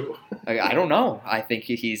great. I don't know. I think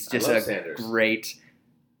he's just a Sanders. great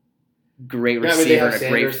receiver and a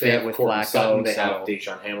great fit with Flacco. Sutton, they have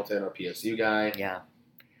Deshaun Hamilton, our PSU guy. Yeah,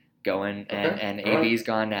 going and AB's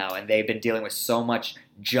gone now, and they've been dealing with so much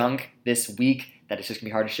junk this week that it's just gonna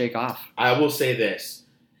be hard to shake off. I will say this: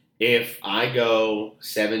 if I go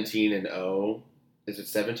 17-0. Is it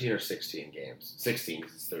 17 or 16 games? 16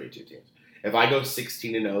 because it's 32 teams. If I go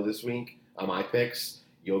 16-0 this week on my picks,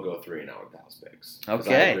 you'll go 3-0 on Pal's picks. 'Cause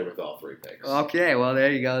I Okay. agree with all 3 picks. Okay, well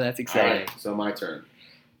there you go. That's All exciting. right, so my turn.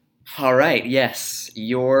 All right, yes,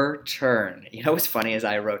 your turn. You know what's funny is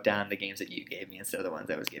I wrote down the games that you gave me instead of the ones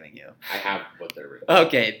I was giving you. I have what they're written.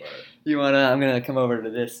 Okay, But, you wanna? I'm gonna come over to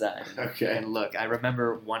this side. Okay. And look, I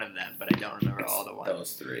remember one of them, but I don't remember all the ones.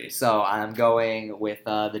 those 3. So I'm going with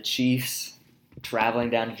the Chiefs traveling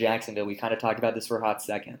down to Jacksonville. We kind of talked about this for a hot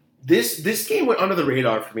second. This game went under the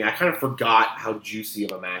radar for me. I kind of forgot how juicy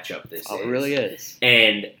of a matchup this is. Oh, it really is.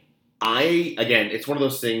 And it's one of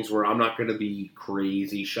those things where I'm not going to be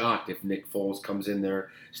crazy shocked if Nick Foles comes in there,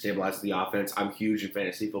 stabilizes the offense. I'm huge in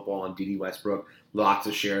fantasy football on D.D. Westbrook, lots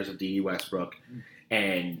of shares of D.D. Westbrook,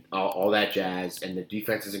 and all that jazz. And the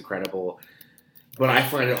defense is incredible. But I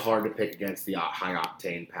find it hard to pick against the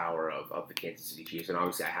high-octane power of the Kansas City Chiefs. And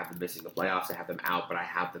obviously I have them missing the playoffs. I have them out, but I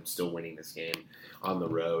have them still winning this game on the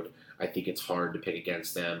road. I think it's hard to pick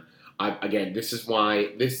against them. This is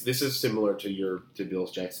why this is similar to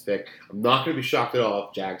Bill's Jets pick. I'm not going to be shocked at all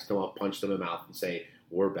if Jags come up, punch them in the mouth, and say,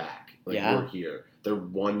 we're back. We're here. They're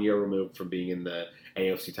 1 year removed from being in the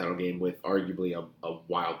AFC title game with arguably a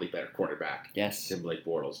wildly better quarterback Yes. than Blake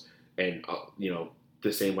Bortles. And,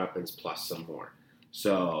 the same weapons plus some more.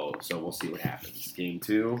 So we'll see what happens. Game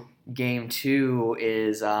 2. Game 2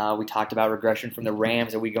 is we talked about regression from the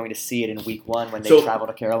Rams. Are we going to see it in Week 1 when they travel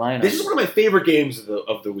to Carolina? This is one of my favorite games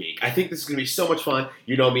of the week. I think this is going to be so much fun.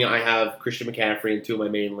 You know me, I have Christian McCaffrey in 2 of my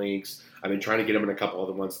main leagues. I've been trying to get him in a couple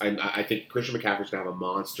other ones. I think Christian McCaffrey's going to have a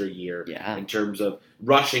monster year in terms of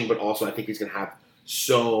rushing, but also I think he's going to have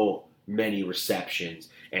so many receptions.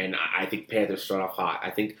 And I think Panthers start off hot.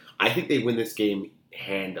 I think they win this game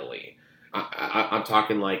handily. I'm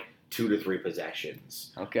talking like 2 to 3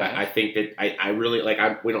 possessions. Okay. I think that I really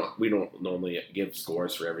like. We don't normally give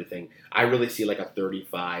scores for everything. I really see like a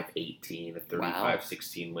 35-18, a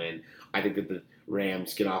 35-16 win. I think that the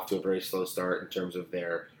Rams get off to a very slow start in terms of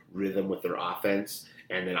their rhythm with their offense,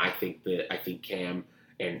 and then I think Cam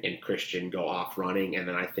and Christian go off running, and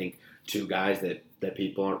then I think 2 guys that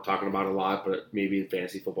people aren't talking about a lot, but maybe in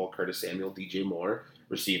fantasy football, Curtis Samuel, DJ Moore,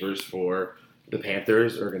 receivers for the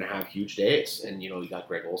Panthers are going to have huge days. And, you got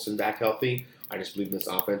Greg Olsen back healthy. I just believe in this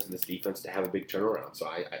offense and this defense to have a big turnaround. So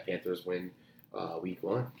I Panthers win Week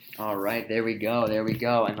 1. All right, there we go.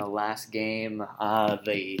 And the last game,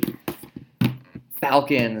 the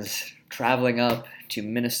Falcons traveling up to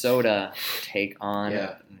Minnesota take on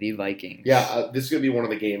the Vikings. Yeah, this is going to be one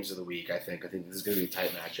of the games of the week, I think. I think this is going to be a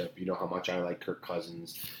tight matchup. You know how much I like Kirk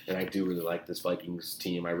Cousins, and I do really like this Vikings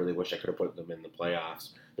team. I really wish I could have put them in the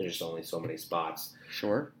playoffs. There's just only so many spots.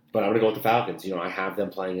 Sure. But I'm going to go with the Falcons. I have them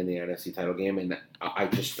playing in the NFC title game, and I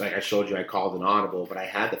just, like I showed you, I called an audible, but I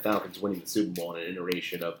had the Falcons winning the Super Bowl in an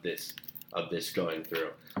iteration of this going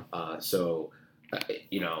through. I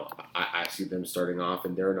see them starting off,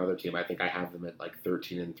 and they're another team. I think I have them at like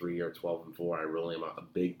 13-3 or 12-4. I really am a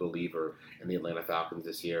big believer in the Atlanta Falcons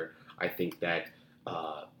this year. I think that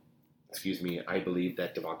I believe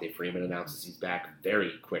that Devontae Freeman announces he's back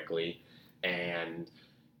very quickly, and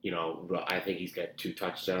I think he's got 2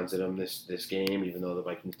 touchdowns in him this game, even though the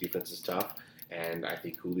Vikings defense is tough. And I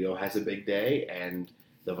think Julio has a big day, and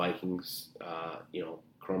the Vikings,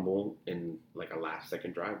 crumble in like a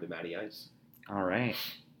last-second drive to Matty Ice. All right.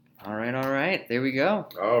 There we go.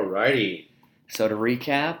 All righty. So to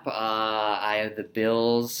recap, I have the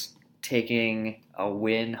Bills taking a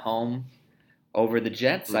win home over the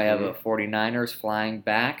Jets. Mm-hmm. I have the 49ers flying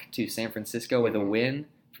back to San Francisco with a win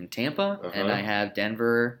from Tampa. Uh-huh. And I have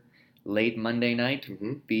Denver late Monday night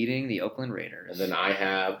beating the Oakland Raiders. And then I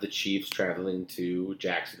have the Chiefs traveling to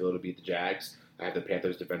Jacksonville to beat the Jags. I have the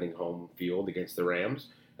Panthers defending home field against the Rams.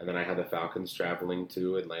 And then I have the Falcons traveling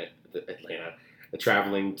to Atlanta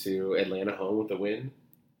home with a win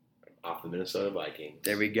off the Minnesota Vikings.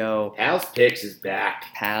 There we go. Pal's Picks is back.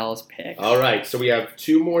 Pal's Picks. All right, so we have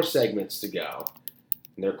 2 more segments to go,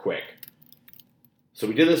 and they're quick. So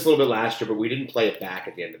we did this a little bit last year, but we didn't play it back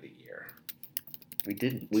at the end of the year. We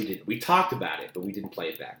didn't. We did. We talked about it, but we didn't play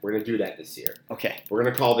it back. We're going to do that this year. Okay. We're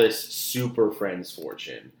going to call this Super Friends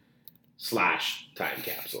Fortune / Time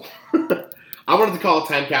Capsule. I wanted to call it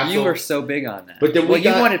Time Capsule. You were so big on that. But then you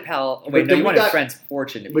wanted you wanted Friends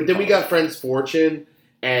Fortune. But then we got Friends Fortune,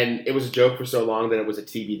 and it was a joke for so long that it was a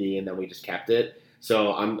TBD, and then we just kept it.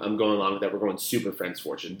 So I'm going along with that. We're going Super Friends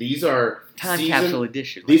Fortune. These are Time Capsule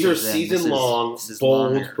Edition. These are season-long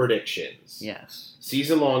bold longer. predictions. Yes.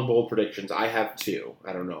 Season-long bold predictions. I have 2.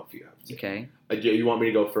 I don't know if you have 2. Okay. You want me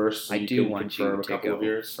to go first? So I you do can want you confirm to a couple go of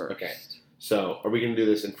yours? first. Okay. So are we going to do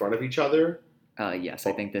this in front of each other? Yes,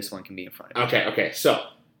 I think this one can be in front of you. Okay. So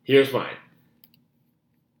here's mine.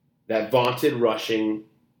 That vaunted rushing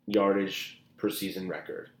yardage per season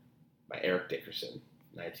record by Eric Dickerson,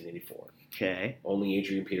 1984. Okay. Only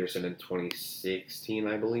Adrian Peterson in 2016,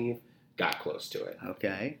 I believe, got close to it.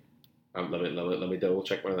 Okay. Let me double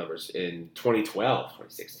check my numbers. In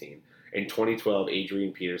 2016. In 2012,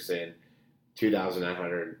 Adrian Peterson,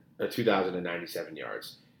 2,097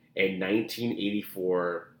 yards. In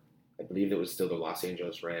 1984, I believe it was still the Los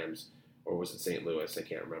Angeles Rams, or was it St. Louis? I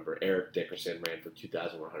can't remember. Eric Dickerson ran for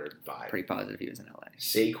 2,105. Pretty positive he was in LA.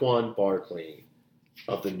 Saquon Barkley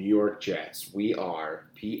of the New York Jets,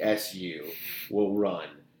 PSU, will run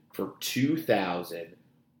for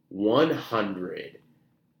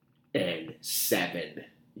 2,107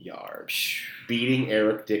 yards, beating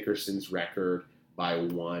Eric Dickerson's record by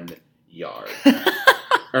 1 yard.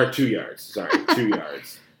 Or 2 yards, sorry, 2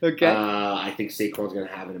 yards. Okay. I think Saquon's going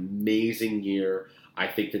to have an amazing year. I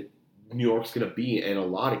think that New York's going to be in a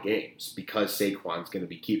lot of games because Saquon's going to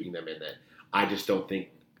be keeping them in it. I just don't think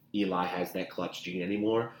Eli has that clutch gene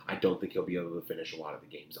anymore. I don't think he'll be able to finish a lot of the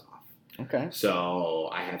games off. Okay. So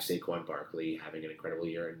I have Saquon Barkley having an incredible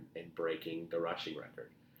year and breaking the rushing record.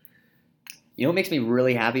 You know what makes me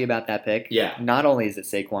really happy about that pick? Yeah. Not only is it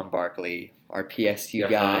Saquon Barkley, our PSU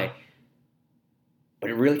guy, but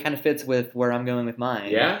it really kind of fits with where I'm going with mine.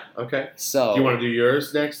 Yeah? Okay. So, do you want to do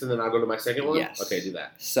yours next and then I'll go to my second one? Yes. Okay, do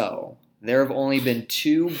that. So, there have only been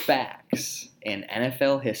 2 backs in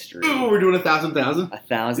NFL history. Ooh, we're doing 1,000,000?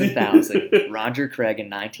 1,000,000. Roger Craig in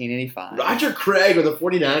 1985. Roger Craig of the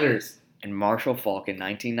 49ers. And Marshall Faulk in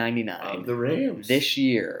 1999. Of the Rams. This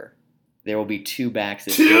year, there will be 2 backs.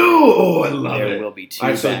 2? Oh, I love it. There will be 2 All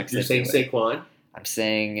right, so backs. you're saying Saquon? I'm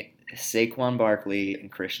saying Saquon Barkley and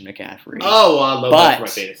Christian McCaffrey. Oh, I love that for my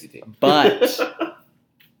fantasy team. But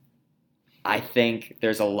I think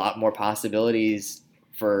there's a lot more possibilities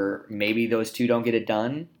for maybe those 2 don't get it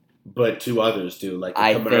done. But 2 others do, like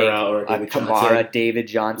I Kamara or David Kamara, Johnson. David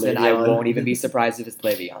Johnson. Le'Veon. I won't even be surprised if it's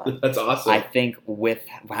Le'Veon. That's awesome. I think with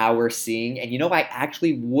how we're seeing,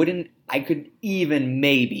 and I could even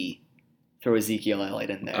maybe throw Ezekiel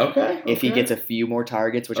Elliott in there. Okay. If he gets a few more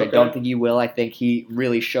targets, which I Okay. don't think he will. I think he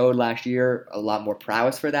really showed last year a lot more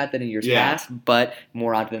prowess for that than in years past. But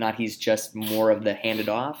more often than not, he's just more of the handed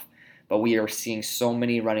off. But we are seeing so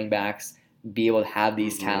many running backs be able to have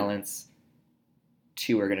these talents.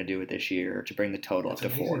 2 are going to do it this year to bring the total up to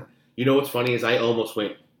 4. You know what's funny is I almost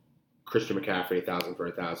went Christian McCaffrey 1,000 for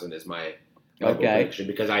 1,000 as my prediction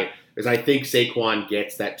because I think Saquon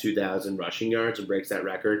gets that 2,000 rushing yards and breaks that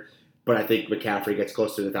record. But I think McCaffrey gets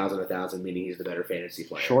close to 1,000, meaning he's the better fantasy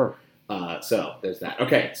player. Sure. So there's that.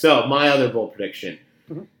 Okay, so my other bold prediction.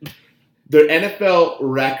 The NFL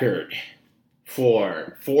record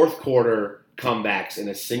for fourth quarter comebacks in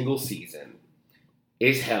a single season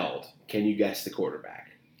is held. Can you guess the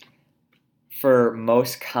quarterback? For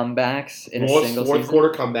most comebacks in a single season? Fourth quarter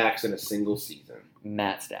comebacks in a single season.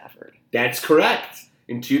 Matt Stafford. That's correct.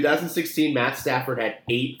 In 2016, Matt Stafford had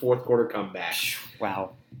 8 fourth quarter comebacks.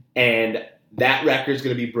 Wow. And that record is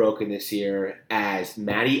going to be broken this year as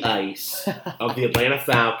Matty Ice of the Atlanta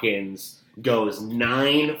Falcons goes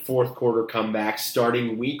 9 fourth-quarter comebacks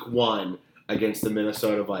starting week 1 against the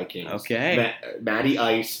Minnesota Vikings. Okay. Matty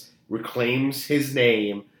Ice reclaims his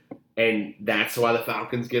name, and that's why the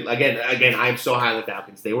Falcons get... Again, I'm so high on the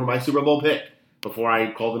Falcons. They were my Super Bowl pick before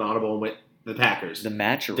I called an audible and went the Packers. The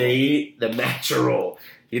match-a-roll. The match-a-roll.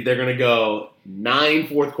 They're going to go 9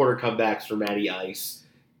 fourth-quarter comebacks for Matty Ice,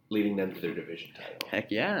 leading them to their division title. Heck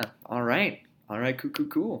yeah. All right.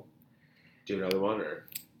 Cool. Do you have another one, or...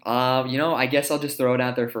 I guess I'll just throw it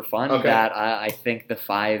out there for fun. Okay. That I think the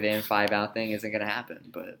 5 in, 5 out thing isn't going to happen.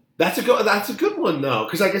 But that's a good one though,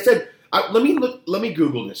 because like I said, let me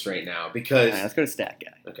Google this right now because. All right, let's go to Stat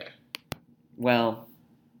Guy. Okay. Well,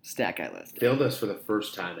 Stat Guy list failed us for the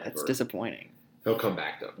first time ever. That's disappointing. He'll come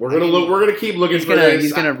back though. We're gonna keep looking for this.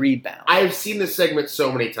 He's gonna rebound. I have seen this segment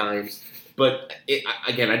so many times, but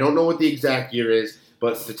again, I don't know what the exact year is,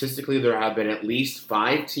 but statistically, there have been at least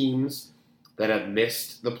 5 teams that have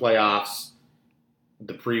missed the playoffs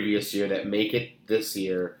the previous year that make it this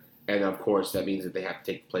year, and of course that means that they have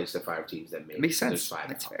to take the place of 5 teams that make Makes it. sense. 5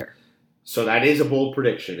 That's out. fair. So that is a bold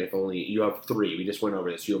prediction. If only you have 3, we just went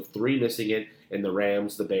over this. You have 3 missing it in the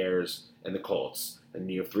Rams, the Bears, and the Colts,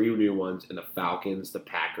 and you have 3 new ones in the Falcons, the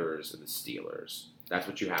Packers, and the Steelers. That's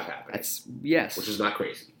what you have happening. Yes. Which is not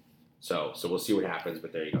crazy. So we'll see what happens.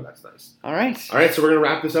 But there you go. That's nice. All right. So we're gonna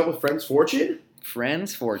wrap this up with Friends Fortune.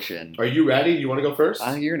 Friends Fortune. Are you ready? You want to go first?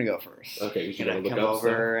 You're gonna go first. Okay, you're Gonna gonna look come up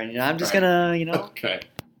over, and I'm just All gonna, Okay.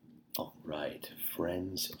 All right,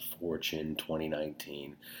 Friends Fortune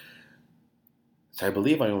 2019. So I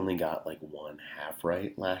believe I only got like 1 half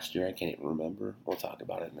right last year. I can't even remember. We'll talk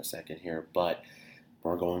about it in a second here. But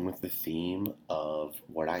we're going with the theme of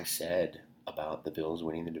what I said about the Bills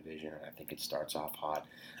winning the division. And I think it starts off hot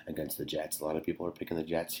against the Jets. A lot of people are picking the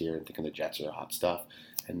Jets here and thinking the Jets are hot stuff.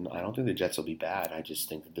 And I don't think the Jets will be bad. I just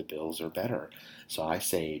think that the Bills are better. So I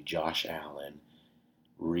say Josh Allen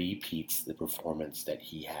repeats the performance that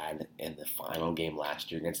he had in the final game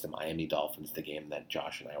last year against the Miami Dolphins, the game that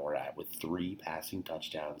Josh and I were at, with 3 passing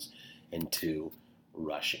touchdowns and 2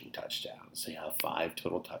 rushing touchdowns. So you have 5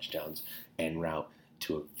 total touchdowns en route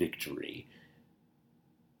to a victory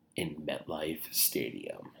in MetLife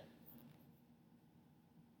Stadium.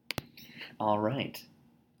 All right.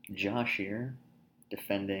 Josh here,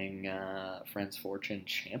 defending Friends Fortune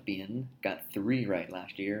champion, got 3 right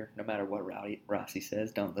last year. No matter what Rossi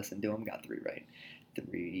says, don't listen to him. Got 3 right.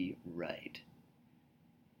 3 right.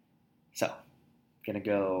 So, gonna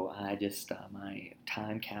go. My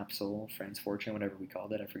time capsule, Friends Fortune, whatever we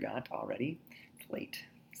called it, I forgot already. It's late.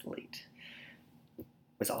 It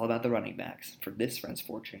was all about the running backs. For this Friends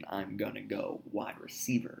Fortune, I'm gonna go wide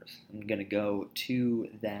receivers. I'm gonna go to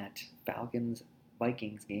that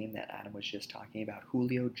Falcons-Vikings game that Adam was just talking about.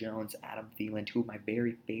 Julio Jones, Adam Thielen, 2 of my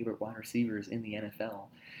very favorite wide receivers in the NFL.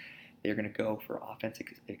 They're going to go for offensive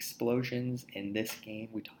explosions in this game.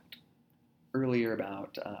 We talked earlier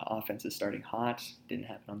about offenses starting hot. Didn't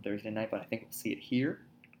happen on Thursday night, but I think we'll see it here.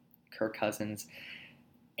 Kirk Cousins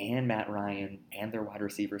and Matt Ryan and their wide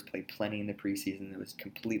receivers played plenty in the preseason. It was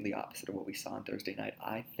completely opposite of what we saw on Thursday night.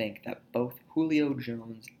 I think that both Julio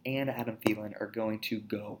Jones and Adam Thielen are going to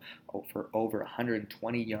go for over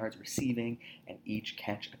 120 yards receiving and each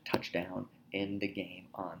catch a touchdown in the game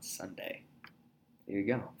on Sunday. There you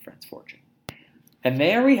go, Friends Fortune. And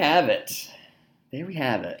there we have it. You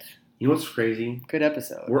know what's crazy? Good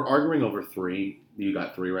episode. We're arguing over 3. You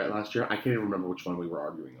got 3 right last year. I can't even remember which one we were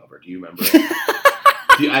arguing over. Do you remember?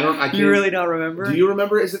 You really don't remember? Do you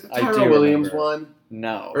remember? Is it the Tyrell Williams one?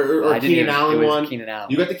 No. Or Keenan Allen one? Keenan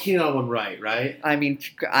Allen. You got the Keenan Allen one right? I mean,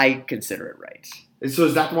 I consider it right. So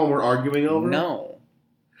is that the one we're arguing over? No.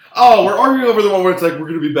 Oh, we're arguing over the one where it's like, we're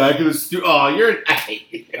going to be back in the studio. Oh, you're an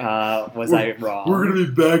I wrong? We're going to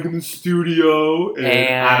be back in the studio, and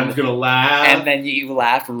Adam's going to laugh. And then you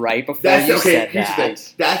laughed right before said that. Here's the thing.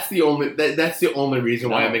 That's the only reason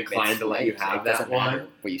why I'm inclined to let you have that one.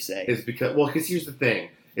 What you say. Is because here's the thing.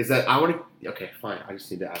 Is that I want to... Okay, fine. I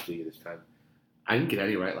just need to ask you this time. I didn't get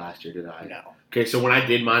any right last year, did I? No. Okay, so when I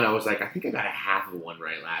did mine, I was like, I think I got a half of one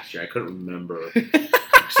right last year. I couldn't remember.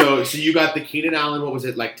 So you got the Keenan Allen, what was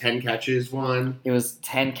it, like 10 catches one? It was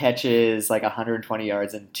 10 catches, like 120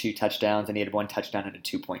 yards and 2 touchdowns, and he had 1 touchdown and a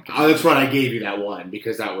 2-point game. Oh, that's right. I gave you that one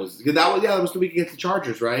because that was the week against the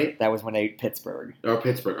Chargers, right? That was when they Pittsburgh. Or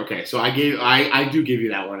Pittsburgh. Okay, so I do give you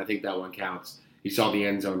that one. I think that one counts. You saw the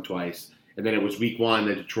end zone twice, and then it was week 1,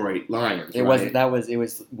 the Detroit Lions. It right?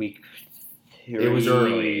 was week 3. It was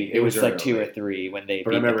early. It was like 2 or 3 when they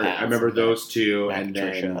beat the Pats. I remember those 2, and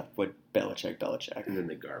then with Belichick, and then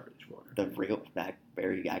the garbage one. The real,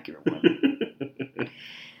 very accurate one.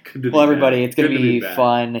 Good to Well, be everybody, back. it's going Good to be back.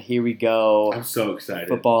 fun. Here we go. I'm so excited.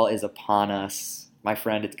 Football is upon us. My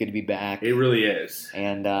friend, it's good to be back. It really is.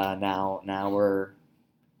 And now we're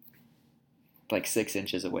like 6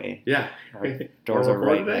 inches away. Yeah. Our doors are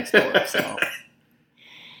right next door. door. So.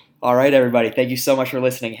 All right, everybody. Thank you so much for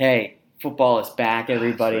listening. Hey, football is back,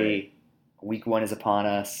 everybody. Week 1 is upon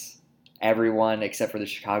us. Everyone except for the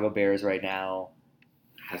Chicago Bears right now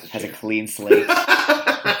has a clean slate.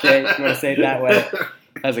 Okay, you want to say it that way?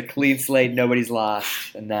 Has a clean slate. Nobody's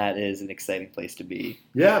lost, and that is an exciting place to be.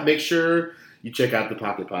 Yeah, make sure you check out the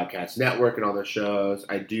Pocket Podcast Network and all their shows.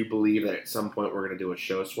 I do believe that at some point we're going to do a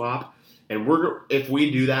show swap, and if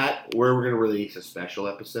we do that, we're going to release a special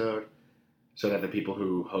episode so that the people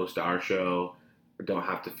who host our show don't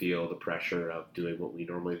have to feel the pressure of doing what we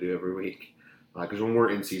normally do every week. Because when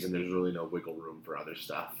we're in season, there's really no wiggle room for other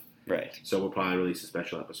stuff. Right. So we'll probably release a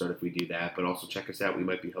special episode if we do that. But also check us out. We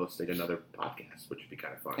might be hosting another podcast, which would be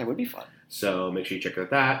kind of fun. It would be fun. So make sure you check out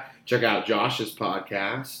that. Check out Josh's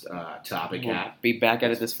podcast, Topic We'll Hat. be back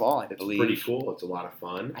at it this fall, I believe. Pretty cool. It's a lot of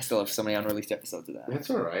fun. I still have so many unreleased episodes of that. That's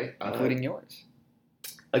all right. Including yours.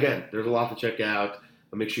 Again, there's a lot to check out.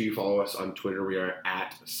 Make sure you follow us on Twitter. We are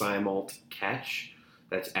at SimultCatch.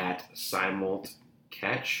 That's at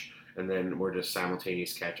SimultCatch. And then we're just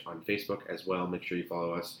Simultaneous Catch on Facebook as well. Make sure you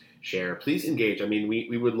follow us, share. Please engage. I mean,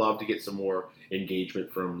 we would love to get some more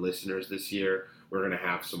engagement from listeners this year. We're going to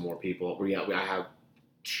have some more people. I have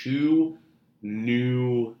 2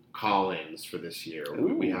 new call-ins for this year.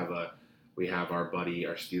 We have our buddy,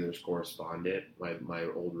 our Steelers correspondent, my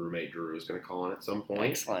old roommate Drew is going to call in at some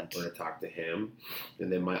point. Excellent. We're going to talk to him. And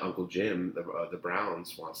then my Uncle Jim, the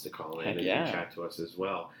Browns, wants to call in and chat to us as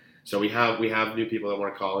well. So we have new people that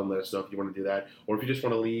want to call in. Let us know if you want to do that. Or if you just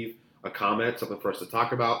want to leave a comment, something for us to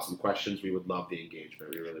talk about, some questions, we would love the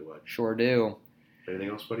engagement. We really would. Sure do. Anything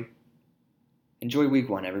else, buddy? Enjoy week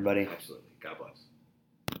 1, everybody. Absolutely. God bless.